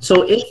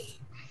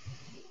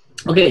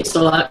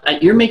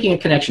you're making a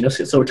connection.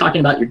 So we're talking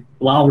about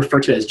well, I'll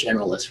refer to it as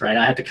generalist, right?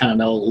 I have to kind of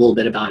know a little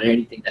bit about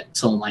anything that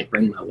someone might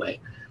bring my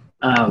way.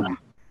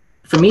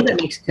 For me,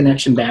 that makes a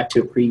connection back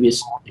to a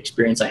previous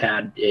experience I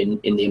had in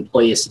the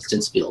employee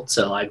assistance field.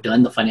 So I've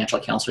done the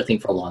financial counselor thing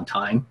for a long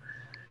time.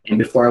 And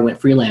before I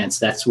went freelance,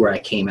 that's where I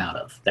came out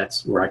of.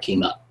 That's where I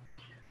came up.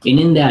 And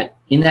in that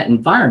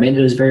environment,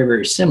 it was very,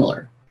 very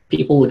similar.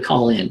 People would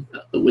call in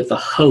with a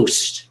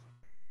host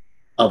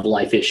of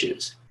life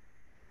issues.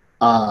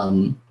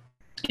 And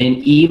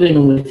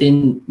even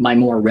within my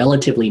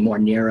relatively more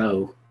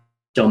narrow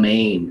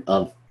domain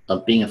of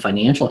being a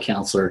financial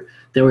counselor,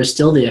 there was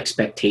still the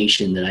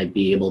expectation that I'd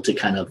be able to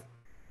kind of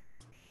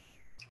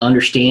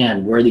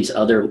understand where these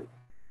other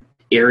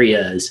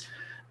areas,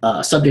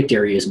 subject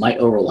areas might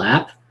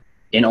overlap,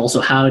 and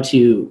also how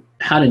to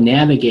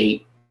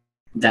navigate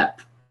that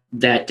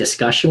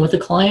discussion with the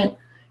client,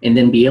 and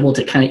then be able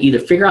to kind of either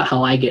figure out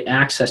how I get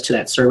access to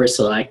that service,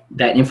 so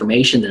that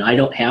information that I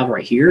don't have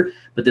right here,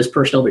 but this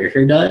person over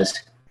here does,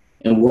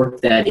 and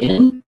work that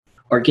in,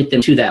 or get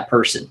them to that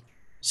person,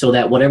 so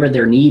that whatever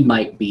their need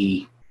might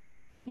be,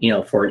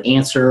 for an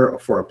answer or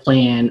for a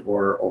plan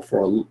or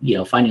for,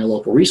 finding a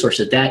local resource,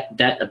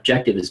 that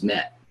objective is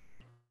met,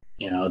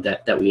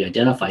 that we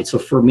identified. So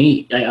for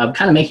me, I'm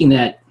kind of making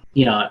that,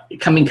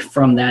 coming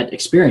from that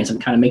experience, I'm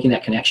kind of making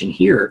that connection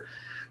here.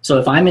 So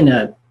if I'm in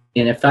a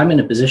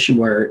position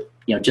where,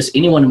 just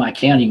anyone in my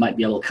county might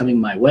be able to come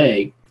in my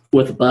way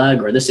with a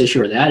bug or this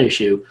issue or that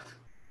issue,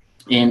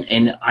 and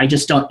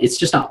it's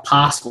just not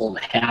possible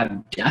to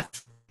have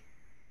depth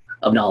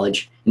of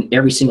knowledge in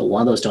every single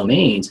one of those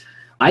domains,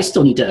 I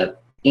still need to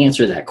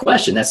answer that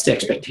question. That's the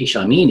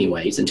expectation on me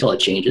anyways, until it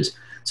changes.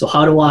 So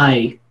how do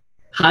I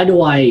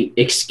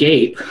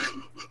escape,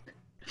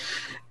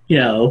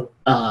 the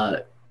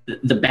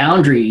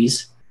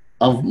boundaries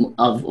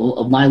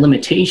of my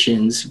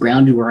limitations,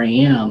 grounded where I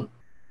am,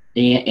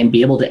 and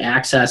be able to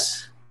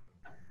access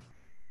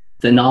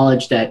the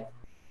knowledge, that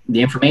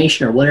the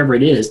information or whatever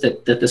it is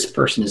that this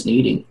person is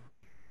needing.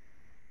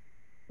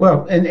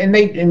 Well,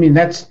 and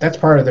that's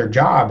part of their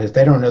job. Is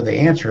they don't know the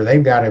answer, they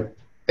got to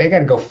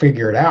go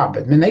figure it out.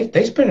 But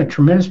they spend a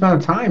tremendous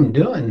amount of time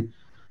doing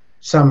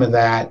some of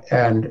that.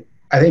 And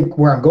I think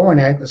where I'm going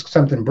at is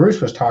something Bruce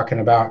was talking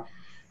about.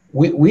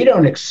 We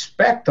don't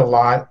expect a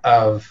lot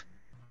of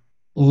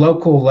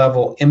local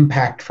level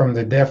impact from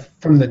the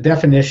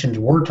definitions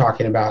we're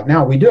talking about.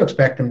 Now, we do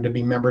expect them to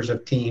be members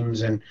of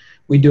teams, and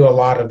we do a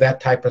lot of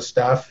that type of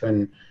stuff.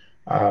 And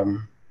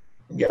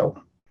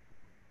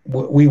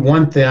we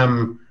want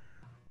them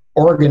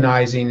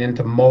organizing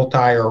into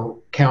multi or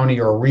county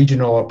or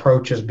regional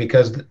approaches,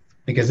 because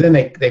then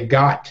they've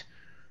got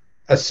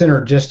a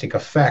synergistic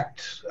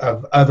effect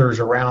of others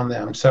around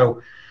them.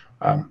 So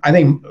I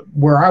think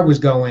where I was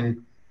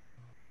going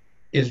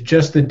is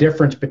just the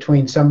difference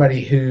between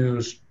somebody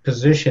whose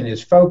position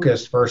is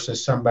focused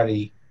versus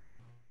somebody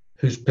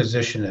whose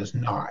position is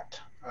not,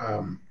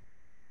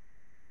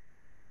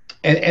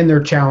 and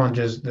their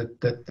challenges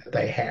that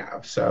they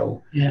have.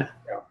 So yeah.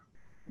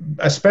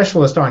 A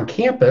specialist on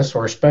campus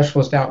or a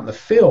specialist out in the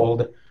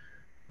field,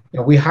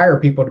 we hire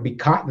people to be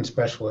cotton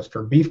specialists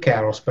or beef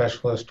cattle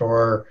specialists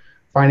or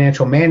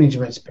financial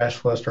management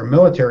specialists or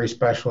military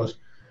specialists.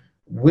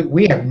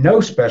 We have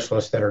no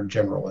specialists that are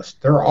generalists.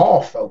 They're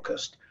all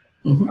focused.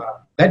 Mm-hmm.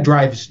 That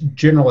drives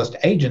generalist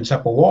agents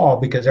up a wall,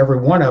 because every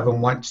one of them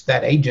wants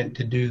that agent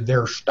to do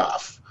their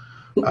stuff.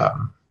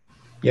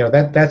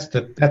 That's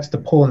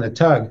the pull and the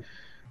tug.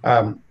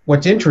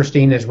 What's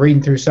interesting is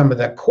reading through some of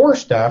the core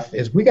stuff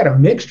is we got a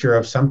mixture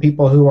of some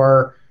people who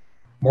are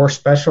more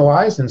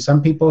specialized and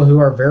some people who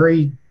are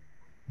very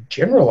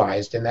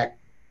generalized in that,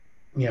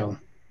 in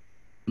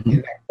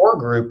that core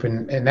group.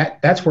 And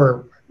that's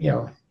where,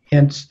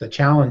 hence the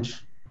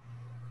challenge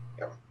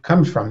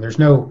comes from. There's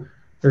no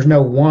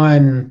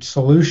one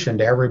solution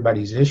to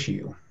everybody's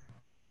issue.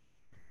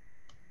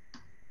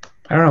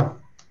 I don't know.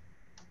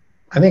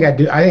 I think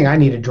I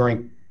need a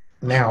drink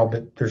now,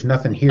 but there's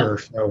nothing here,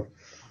 so.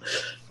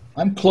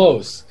 I'm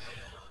close.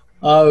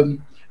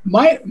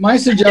 My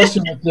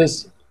suggestion with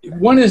this,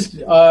 one is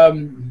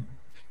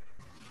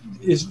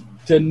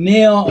to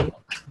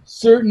nail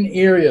certain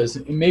areas,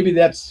 and maybe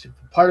that's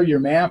part of your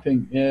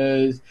mapping.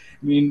 Is,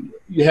 I mean,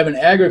 you have an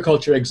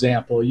agriculture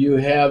example, you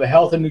have a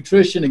health and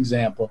nutrition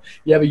example,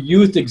 you have a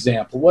youth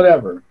example,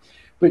 whatever.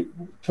 But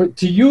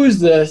to use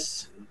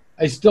this,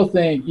 I still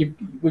think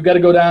we've got to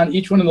go down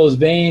each one of those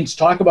veins,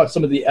 talk about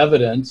some of the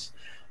evidence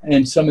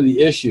and some of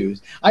the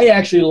issues. I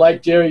actually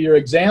like, Jerry, your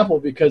example,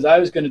 because I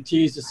was going to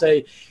tease to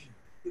say,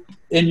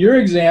 in your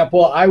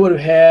example, I would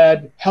have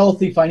had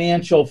healthy,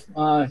 financial,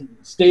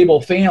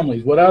 stable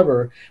families,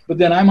 whatever, but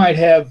then I might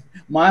have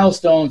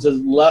milestones as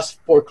less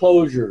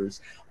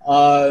foreclosures,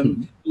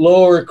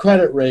 lower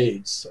credit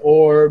rates,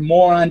 or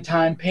more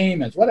on-time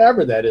payments,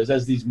 whatever that is,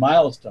 as these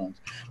milestones.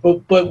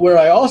 But where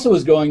I also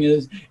was going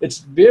is, it's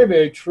very,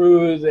 very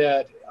true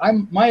that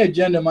my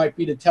agenda might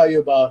be to tell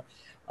you about,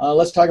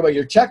 let's talk about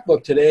your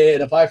checkbook today,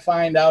 and if I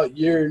find out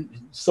you're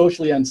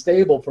socially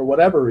unstable for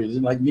whatever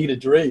reason, like need a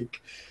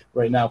drink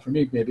right now for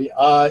me maybe,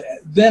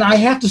 then I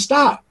have to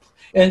stop.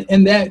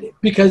 And that,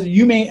 because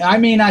I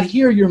may not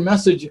hear your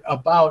message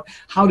about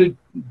how to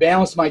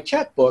balance my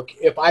checkbook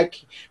if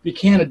we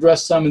can't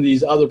address some of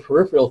these other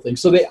peripheral things.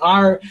 So they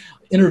are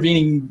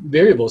intervening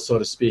variables, so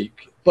to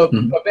speak. But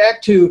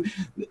back to,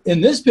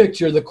 in this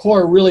picture, the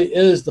core really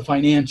is the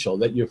financial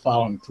that you're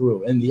following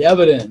through, and the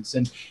evidence,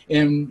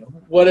 and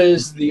what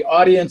is the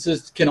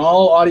audiences, can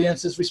all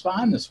audiences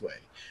respond this way?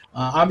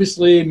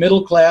 Obviously,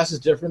 middle class is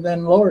different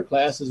than lower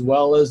class, as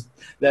well as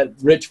that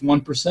rich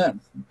 1%.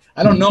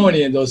 I don't know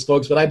any of those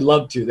folks, but I'd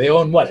love to. They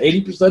own, what,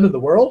 80% of the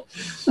world?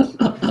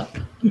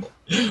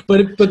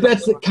 But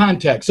that's the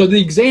context. So the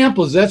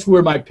examples, that's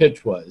where my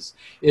pitch was,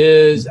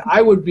 is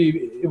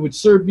it would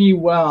serve me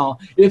well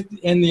if,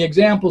 and the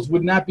examples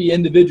would not be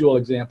individual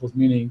examples,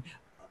 meaning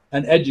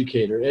an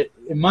educator.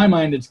 In my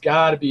mind, it's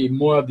got to be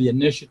more of the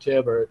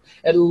initiative, or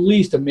at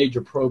least a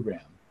major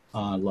program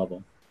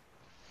level.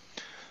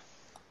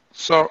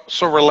 So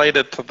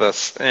related to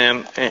this,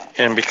 and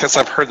because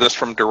I've heard this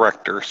from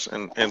directors,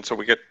 and so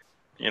we get,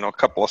 a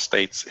couple of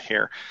states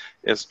here,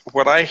 is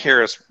what I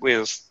hear is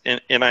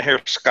and I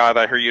hear, Scott,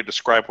 I hear you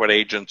describe what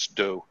agents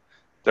do.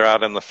 They're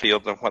out in the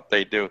field and what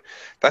they do.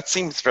 That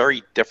seems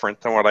very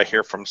different than what I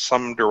hear from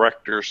some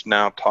directors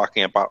now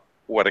talking about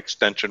what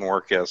extension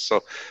work is.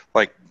 So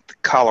like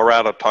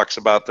Colorado talks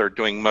about, they're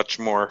doing much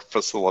more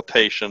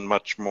facilitation,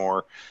 much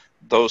more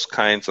those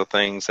kinds of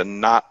things, and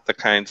not the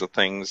kinds of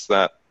things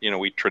that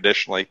we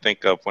traditionally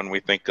think of when we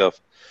think of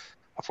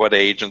what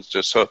agents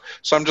do. So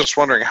I'm just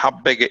wondering, how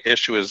big an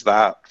issue is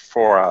that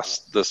for us,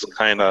 this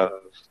kind of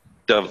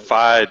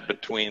divide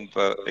between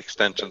the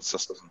extension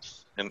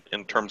systems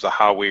in terms of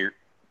how we're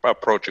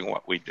approaching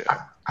what we do?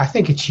 I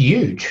think it's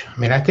huge. I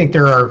mean, I think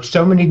there are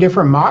so many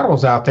different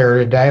models out there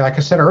today. Like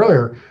I said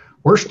earlier,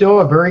 we're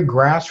still a very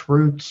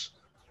grassroots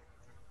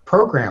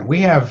program. We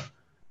have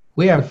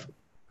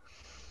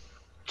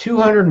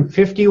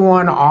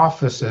 251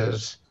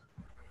 offices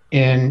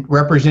in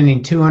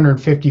representing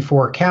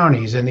 254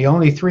 counties, and the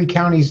only 3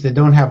 counties that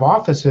don't have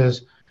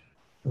offices,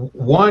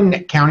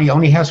 one county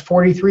only has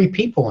 43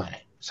 people in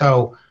it.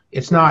 So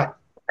it's not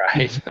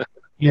right.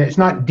 It's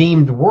not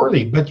deemed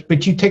worthy.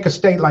 But you take a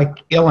state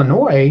like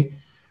Illinois,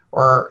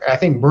 or I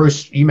think,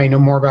 Bruce, you may know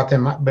more about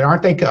them, but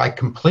aren't they like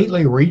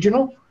completely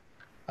regional?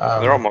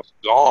 They're almost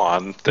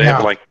gone. They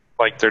have like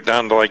they're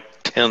down to like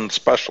 10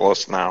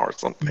 specialists now or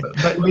something.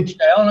 But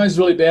Illinois is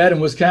really bad,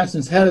 and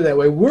Wisconsin's headed that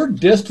way. We're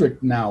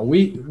district now.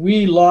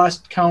 We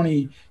lost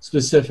county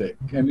specific.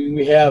 I mean,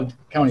 we have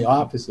county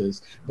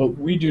offices, but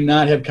we do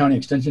not have county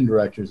extension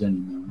directors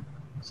anymore.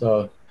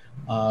 So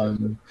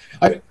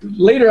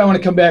later I want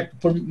to come back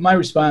for my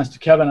response to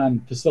Kevin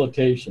on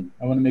facilitation.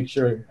 I want to make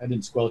sure I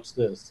didn't squelch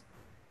this.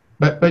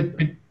 But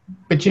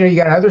you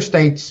got other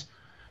states.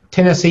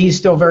 Tennessee's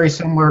still very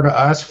similar to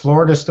us.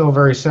 Florida's still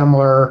very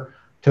similar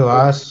to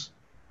us.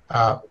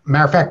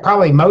 Matter of fact,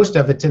 probably most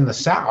of it's in the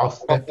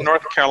South. Well,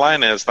 North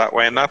Carolina is that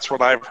way, and that's what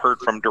I've heard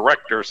from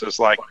directors, is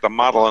like the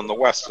model in the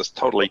West is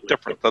totally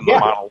different than the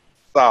model in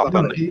the South.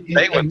 And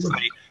they would say,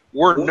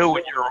 we're new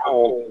and you're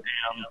old,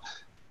 and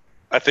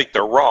I think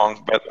they're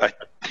wrong, but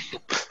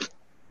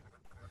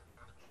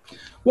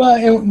Well,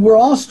 and we're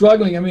all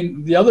struggling. I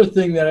mean, the other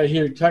thing that I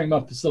hear talking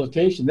about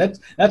facilitation,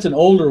 that's an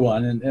older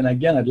one, and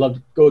again, I'd love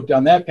to go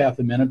down that path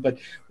a minute, but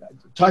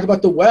talk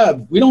about the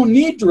web. We don't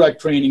need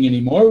direct training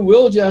anymore.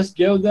 We'll just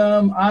give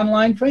them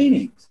online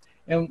trainings.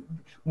 And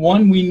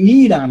we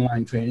need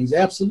online trainings,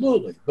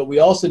 absolutely, but we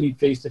also need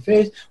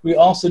face-to-face. We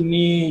also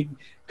need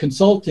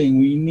consulting.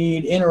 We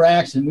need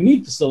interaction. We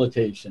need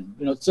facilitation.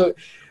 So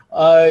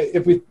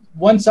if we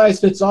one size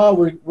fits all,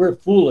 we're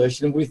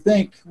foolish, and we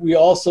think we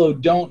also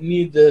don't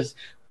need this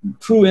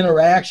true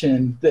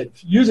interaction that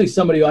usually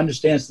somebody who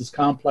understands this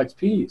complex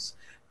piece,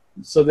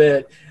 so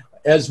that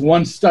as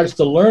one starts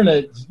to learn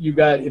it, you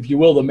got, if you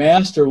will, the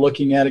master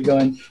looking at it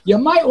going, you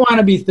might want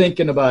to be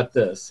thinking about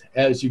this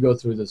as you go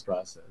through this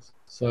process.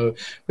 So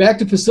back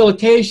to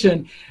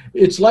facilitation,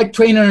 it's like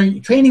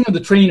training of the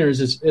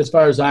trainers as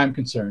far as I'm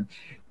concerned.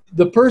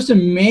 The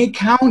person may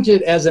count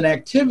it as an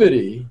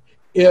activity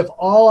if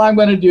all I'm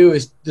going to do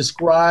is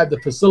describe the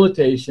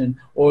facilitation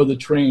or the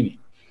training.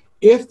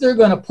 If they're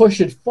going to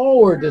push it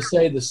forward to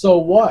say the so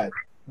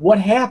what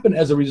happened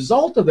as a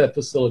result of that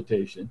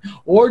facilitation,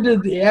 or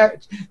did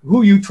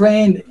who you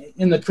trained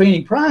in the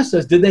training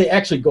process, did they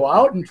actually go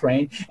out and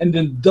train, and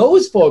then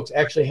those folks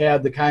actually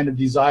have the kind of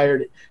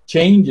desired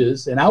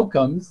changes and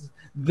outcomes,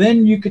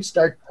 then you could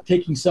start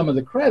taking some of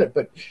the credit.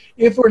 But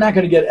if we're not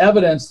going to get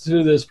evidence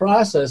through this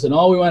process and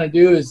all we want to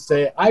do is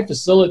say, I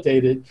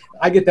facilitated,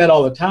 I get that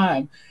all the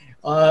time,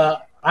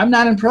 I'm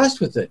not impressed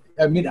with it.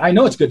 I mean, I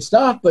know it's good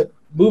stuff, but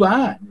move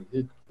on.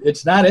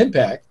 It's not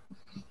impact.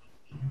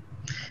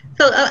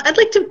 So I'd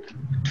like to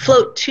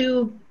float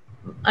two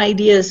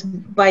ideas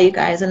by you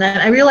guys, and then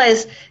I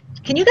realize,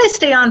 can you guys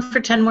stay on for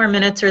 10 more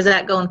minutes, or is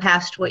that going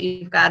past what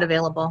you've got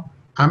available?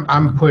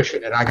 I'm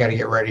pushing it. I got to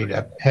get ready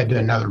to head to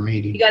another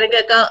meeting. You got to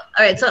get go.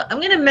 All right, so I'm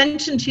going to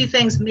mention two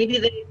things. Maybe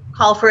they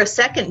call for a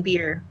second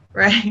beer,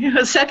 right?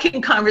 A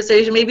second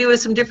conversation, maybe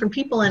with some different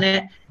people in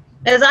it.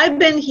 As I've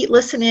been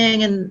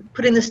listening and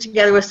putting this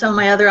together with some of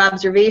my other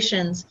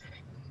observations,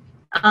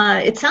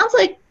 it sounds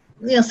like,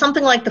 you know,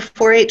 something like the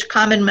 4-H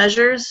common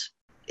measures,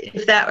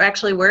 if that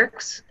actually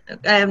works.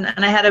 And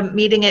I had a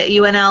meeting at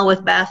UNL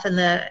with Beth and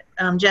the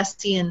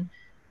Jessie and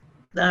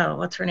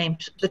what's her name,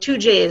 the two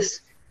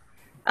J's,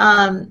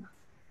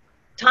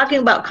 talking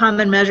about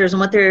common measures and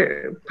what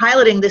they're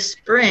piloting this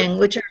spring,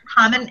 which are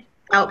common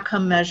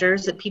outcome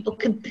measures that people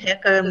can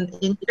pick and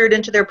insert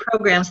into their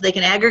program so they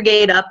can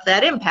aggregate up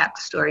that impact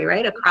story,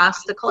 right,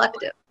 across the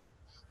collective.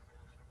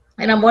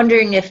 And I'm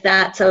wondering if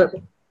that's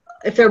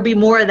if there'll be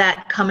more of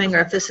that coming, or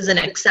if this is an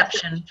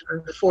exception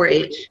for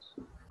 4-H.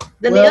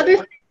 Then the other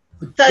thing,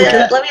 let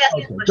me ask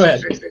you a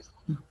question first.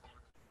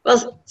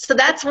 Well, so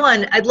that's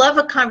one. I'd love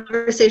a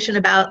conversation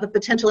about the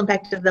potential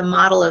impact of the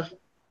model of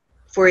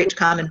 4-H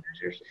common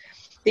measures.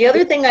 The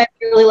other thing I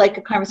really like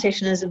a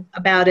conversation is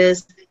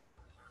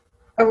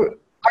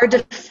our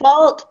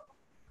default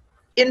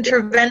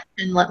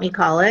intervention, let me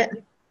call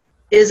it,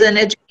 is an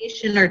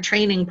education or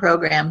training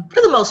program for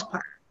the most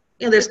part.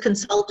 You know, there's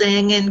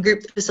consulting and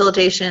group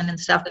facilitation and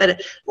stuff, but a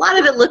lot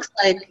of it looks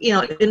like, you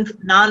know,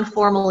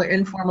 non-formal or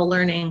informal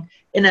learning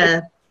in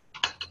a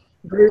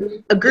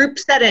group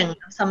setting of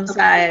some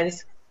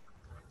size.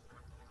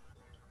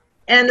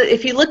 And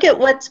if you look at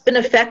what's been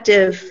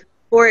effective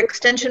for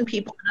extension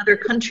people in other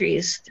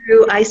countries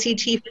through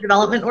ICT for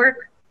development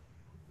work,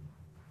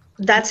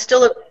 that's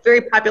still a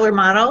very popular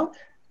model,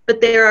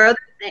 but there are other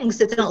things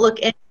that don't look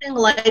anything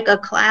like a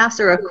class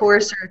or a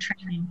course or a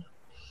training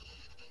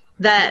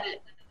that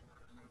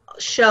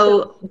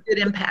show good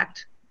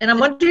impact. And I'm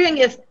wondering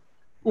if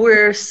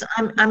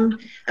I'm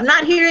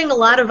not hearing a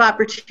lot of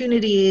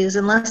opportunities,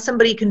 unless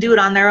somebody can do it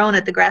on their own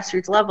at the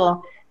grassroots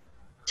level,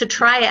 to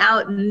try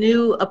out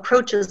new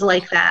approaches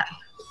like that.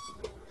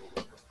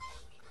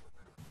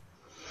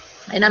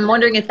 And I'm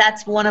wondering if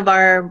that's one of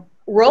our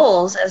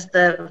roles as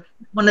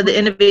one of the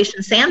innovation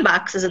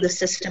sandboxes of the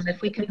system,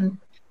 if we can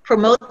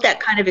promote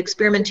that kind of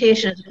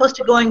experimentation as opposed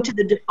to going to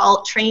the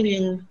default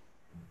training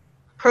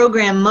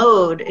program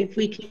mode, if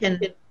we can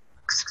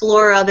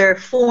explore other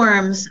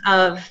forms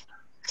of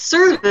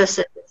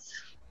services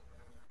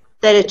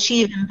that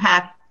achieve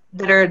impact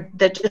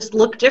that just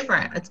look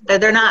different.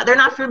 They're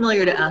not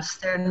familiar to us.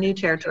 They're new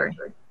territory.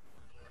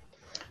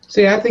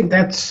 See, I think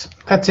that's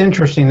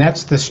interesting.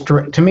 That's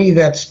to me,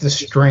 that's the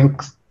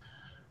strength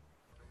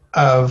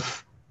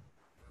of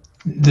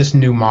this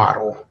new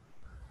model.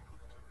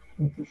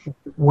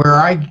 Where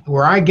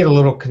I get a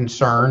little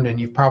concerned, and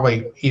you've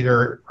probably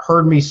either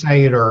heard me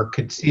say it or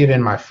could see it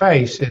in my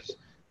face, is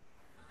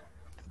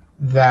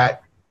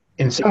that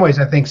in some ways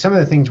I think some of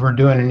the things we're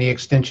doing in the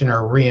extension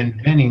are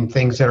reinventing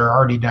things that are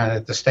already done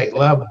at the state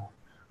level.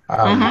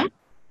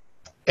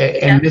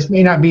 And this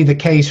may not be the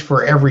case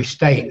for every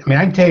state. I mean,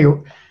 I can tell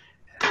you,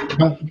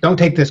 don't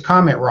take this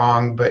comment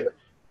wrong, but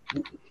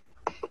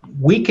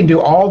we can do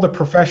all the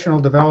professional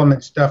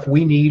development stuff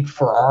we need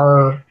for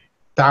our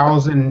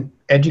 1,000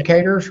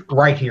 educators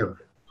right here.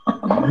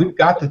 We've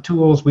got the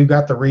tools, we've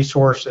got the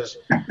resources,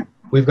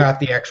 we've got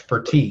the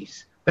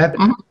expertise.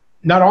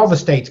 Not all the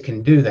states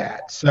can do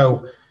that.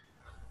 So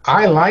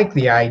I like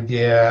the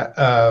idea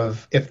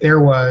of, if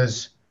there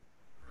was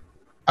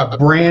a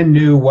brand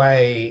new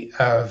way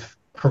of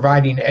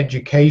providing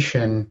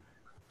education,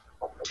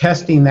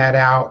 testing that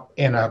out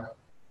in a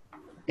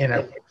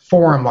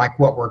forum like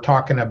what we're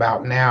talking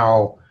about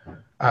now,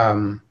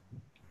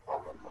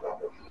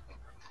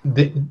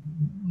 the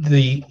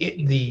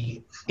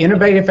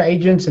innovative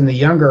agents and the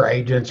younger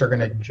agents are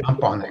going to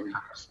jump on that kind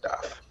of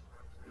stuff.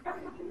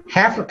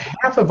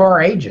 Half of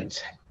our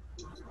agents,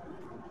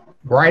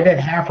 right at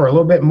half or a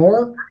little bit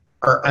more,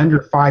 are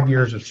under 5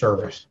 years of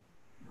service.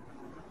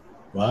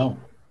 Wow.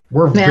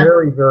 We're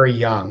very, very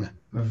young.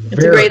 It's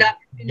a great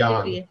opportunity.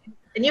 Young.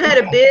 And you had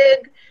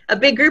a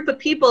big group of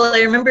people.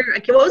 I remember,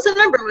 what was the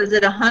number? Was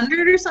it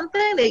 100 or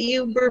something that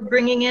you were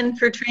bringing in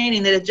for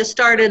training that had just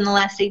started in the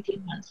last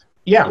 18 months?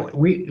 Yeah,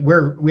 we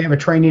have a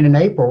training in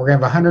April. We're going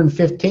to have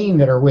 115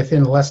 that are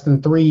within less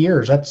than 3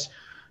 years. That's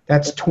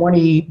almost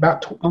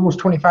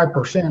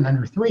 25%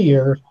 under 3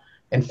 years,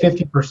 and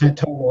 50%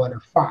 total under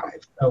 5.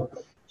 So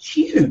it's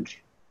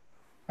huge.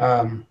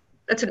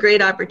 That's a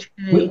great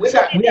opportunity. We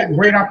got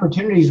great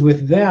opportunities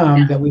with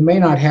them that we may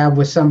not have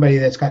with somebody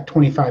that's got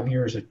 25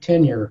 years of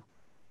tenure,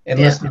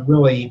 unless they're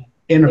really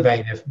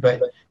innovative.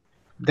 But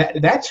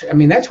that's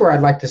where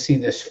I'd like to see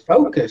this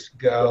focus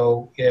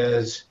go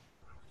is.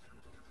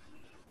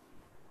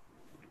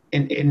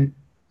 And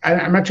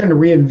I'm not trying to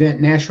reinvent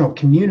national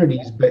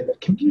communities,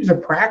 but communities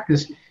of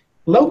practice,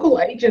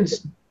 local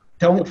agents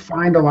don't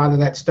find a lot of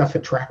that stuff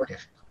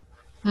attractive.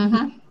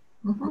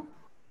 Mm-hmm. Mm-hmm.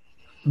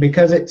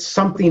 Because it's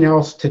something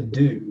else to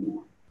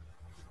do.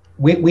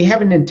 We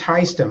haven't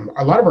enticed them.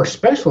 A lot of our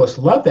specialists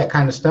love that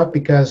kind of stuff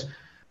because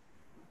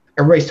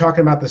everybody's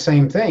talking about the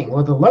same thing.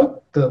 Well,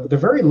 the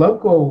very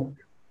local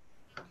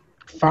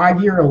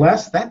 5-year or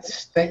less,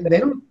 that's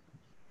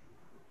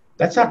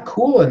not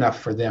cool enough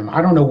for them. I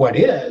don't know what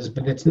is,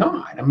 but it's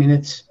not. I mean,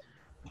 it's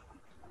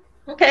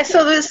okay.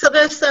 So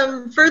there's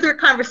some further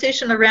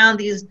conversation around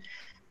these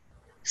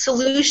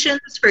solutions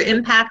for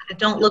impact that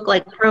don't look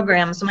like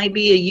programs. Might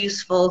be a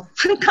useful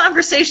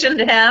conversation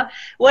to have.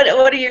 What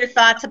are your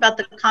thoughts about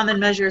the common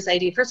measures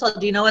idea? First of all,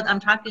 do you know what I'm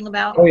talking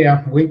about? Oh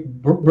yeah,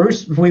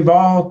 Bruce,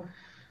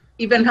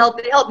 you've been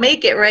help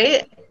make it,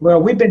 right?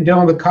 Well, we've been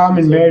dealing with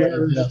common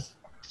measures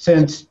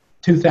since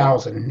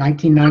 2000,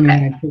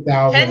 1999 and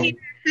 2000. 10 years,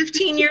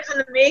 15 years in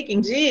the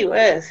making. Gee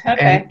whiz.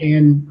 Okay.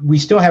 And we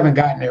still haven't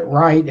gotten it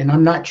right, and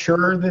I'm not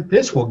sure that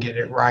this will get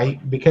it right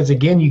because,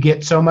 again, you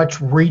get so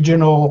much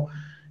regional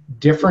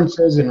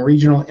differences and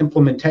regional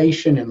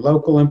implementation and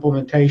local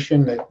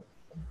implementation that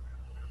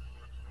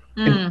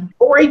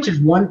 4-H is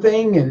one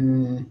thing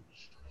and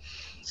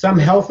some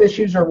health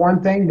issues are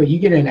one thing, but you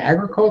get in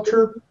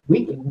agriculture,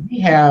 we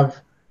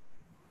have,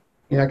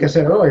 like I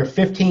said earlier,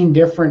 15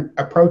 different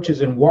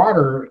approaches in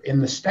water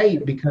in the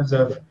state because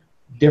of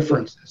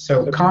differences.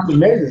 So the common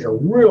measures are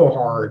real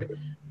hard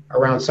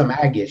around some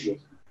ag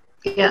issues.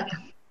 Yeah.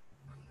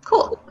 Cool.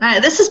 All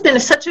right. This has been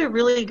such a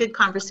really good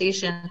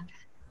conversation.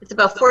 It's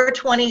about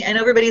 4:20. I know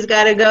everybody's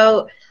got to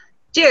go.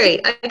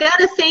 Jerry, I got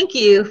to thank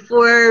you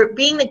for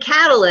being the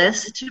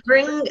catalyst to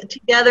bring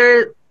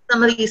together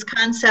some of these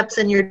concepts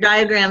and your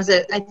diagrams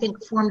that I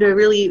think formed a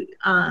really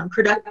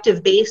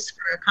productive base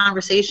for a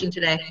conversation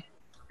today.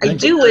 I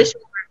do wish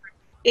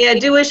we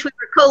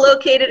were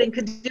co-located and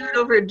could do it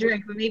over a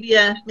drink, but maybe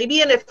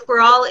if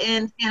we're all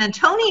in San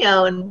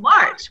Antonio in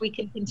March, we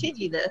can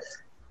continue this.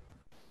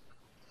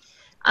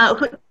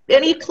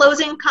 Any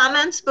closing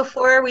comments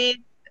before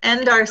we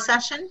end our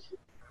session?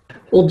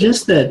 Well,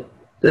 just that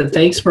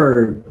thanks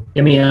for,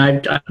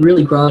 I've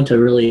really grown to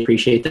really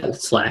appreciate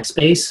that Slack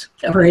space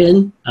that we're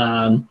in.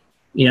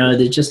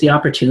 Just the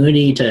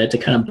opportunity to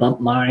kind of bump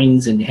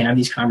minds and have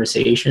these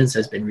conversations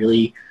has been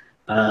really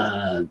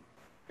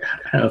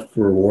kind of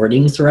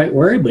rewarding is the right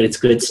word, but it's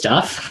good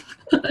stuff.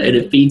 And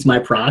it feeds my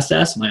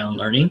process, my own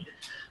learning.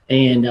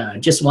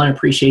 And just want to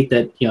appreciate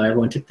that,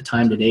 everyone took the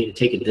time today to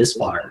take it this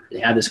far, to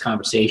have this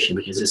conversation,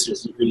 because this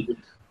is really,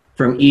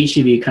 from each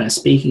of you kind of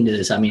speaking to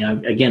this,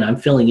 I'm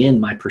filling in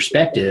my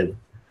perspective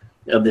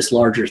of this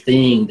larger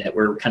thing that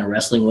we're kind of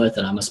wrestling with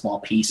and I'm a small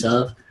piece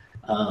of,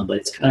 but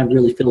it's kind of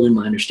really filled in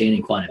my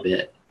understanding quite a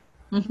bit.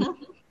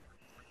 Mm-hmm.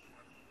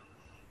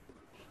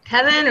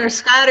 Kevin or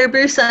Scott or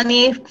Bruce,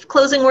 any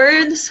closing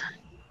words?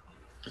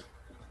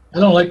 I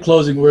don't like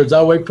closing words.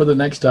 I'll wait for the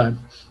next time.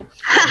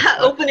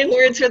 Opening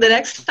words for the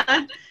next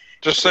time?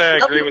 Just say I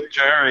agree with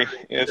Jerry.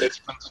 It's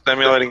been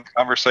stimulating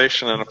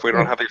conversation, and if we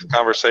don't have these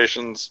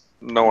conversations,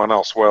 no one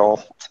else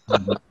will.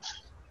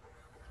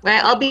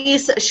 Right, I'll be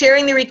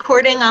sharing the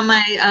recording on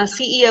my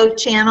CEO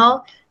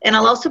channel, and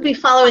I'll also be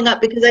following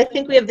up because I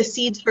think we have the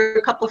seeds for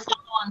a couple of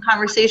follow-on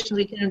conversations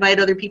we can invite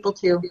other people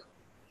to.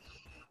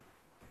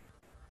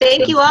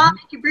 Thank you all.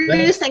 Thank you,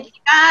 Bruce. Thank you,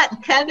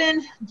 Scott,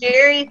 Kevin,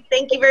 Jerry.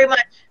 Thank you very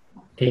much.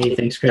 Hey,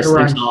 thanks, Chris.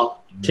 Thanks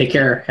all. Take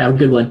care. Have a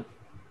good one.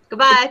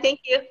 Goodbye.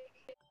 Thank you.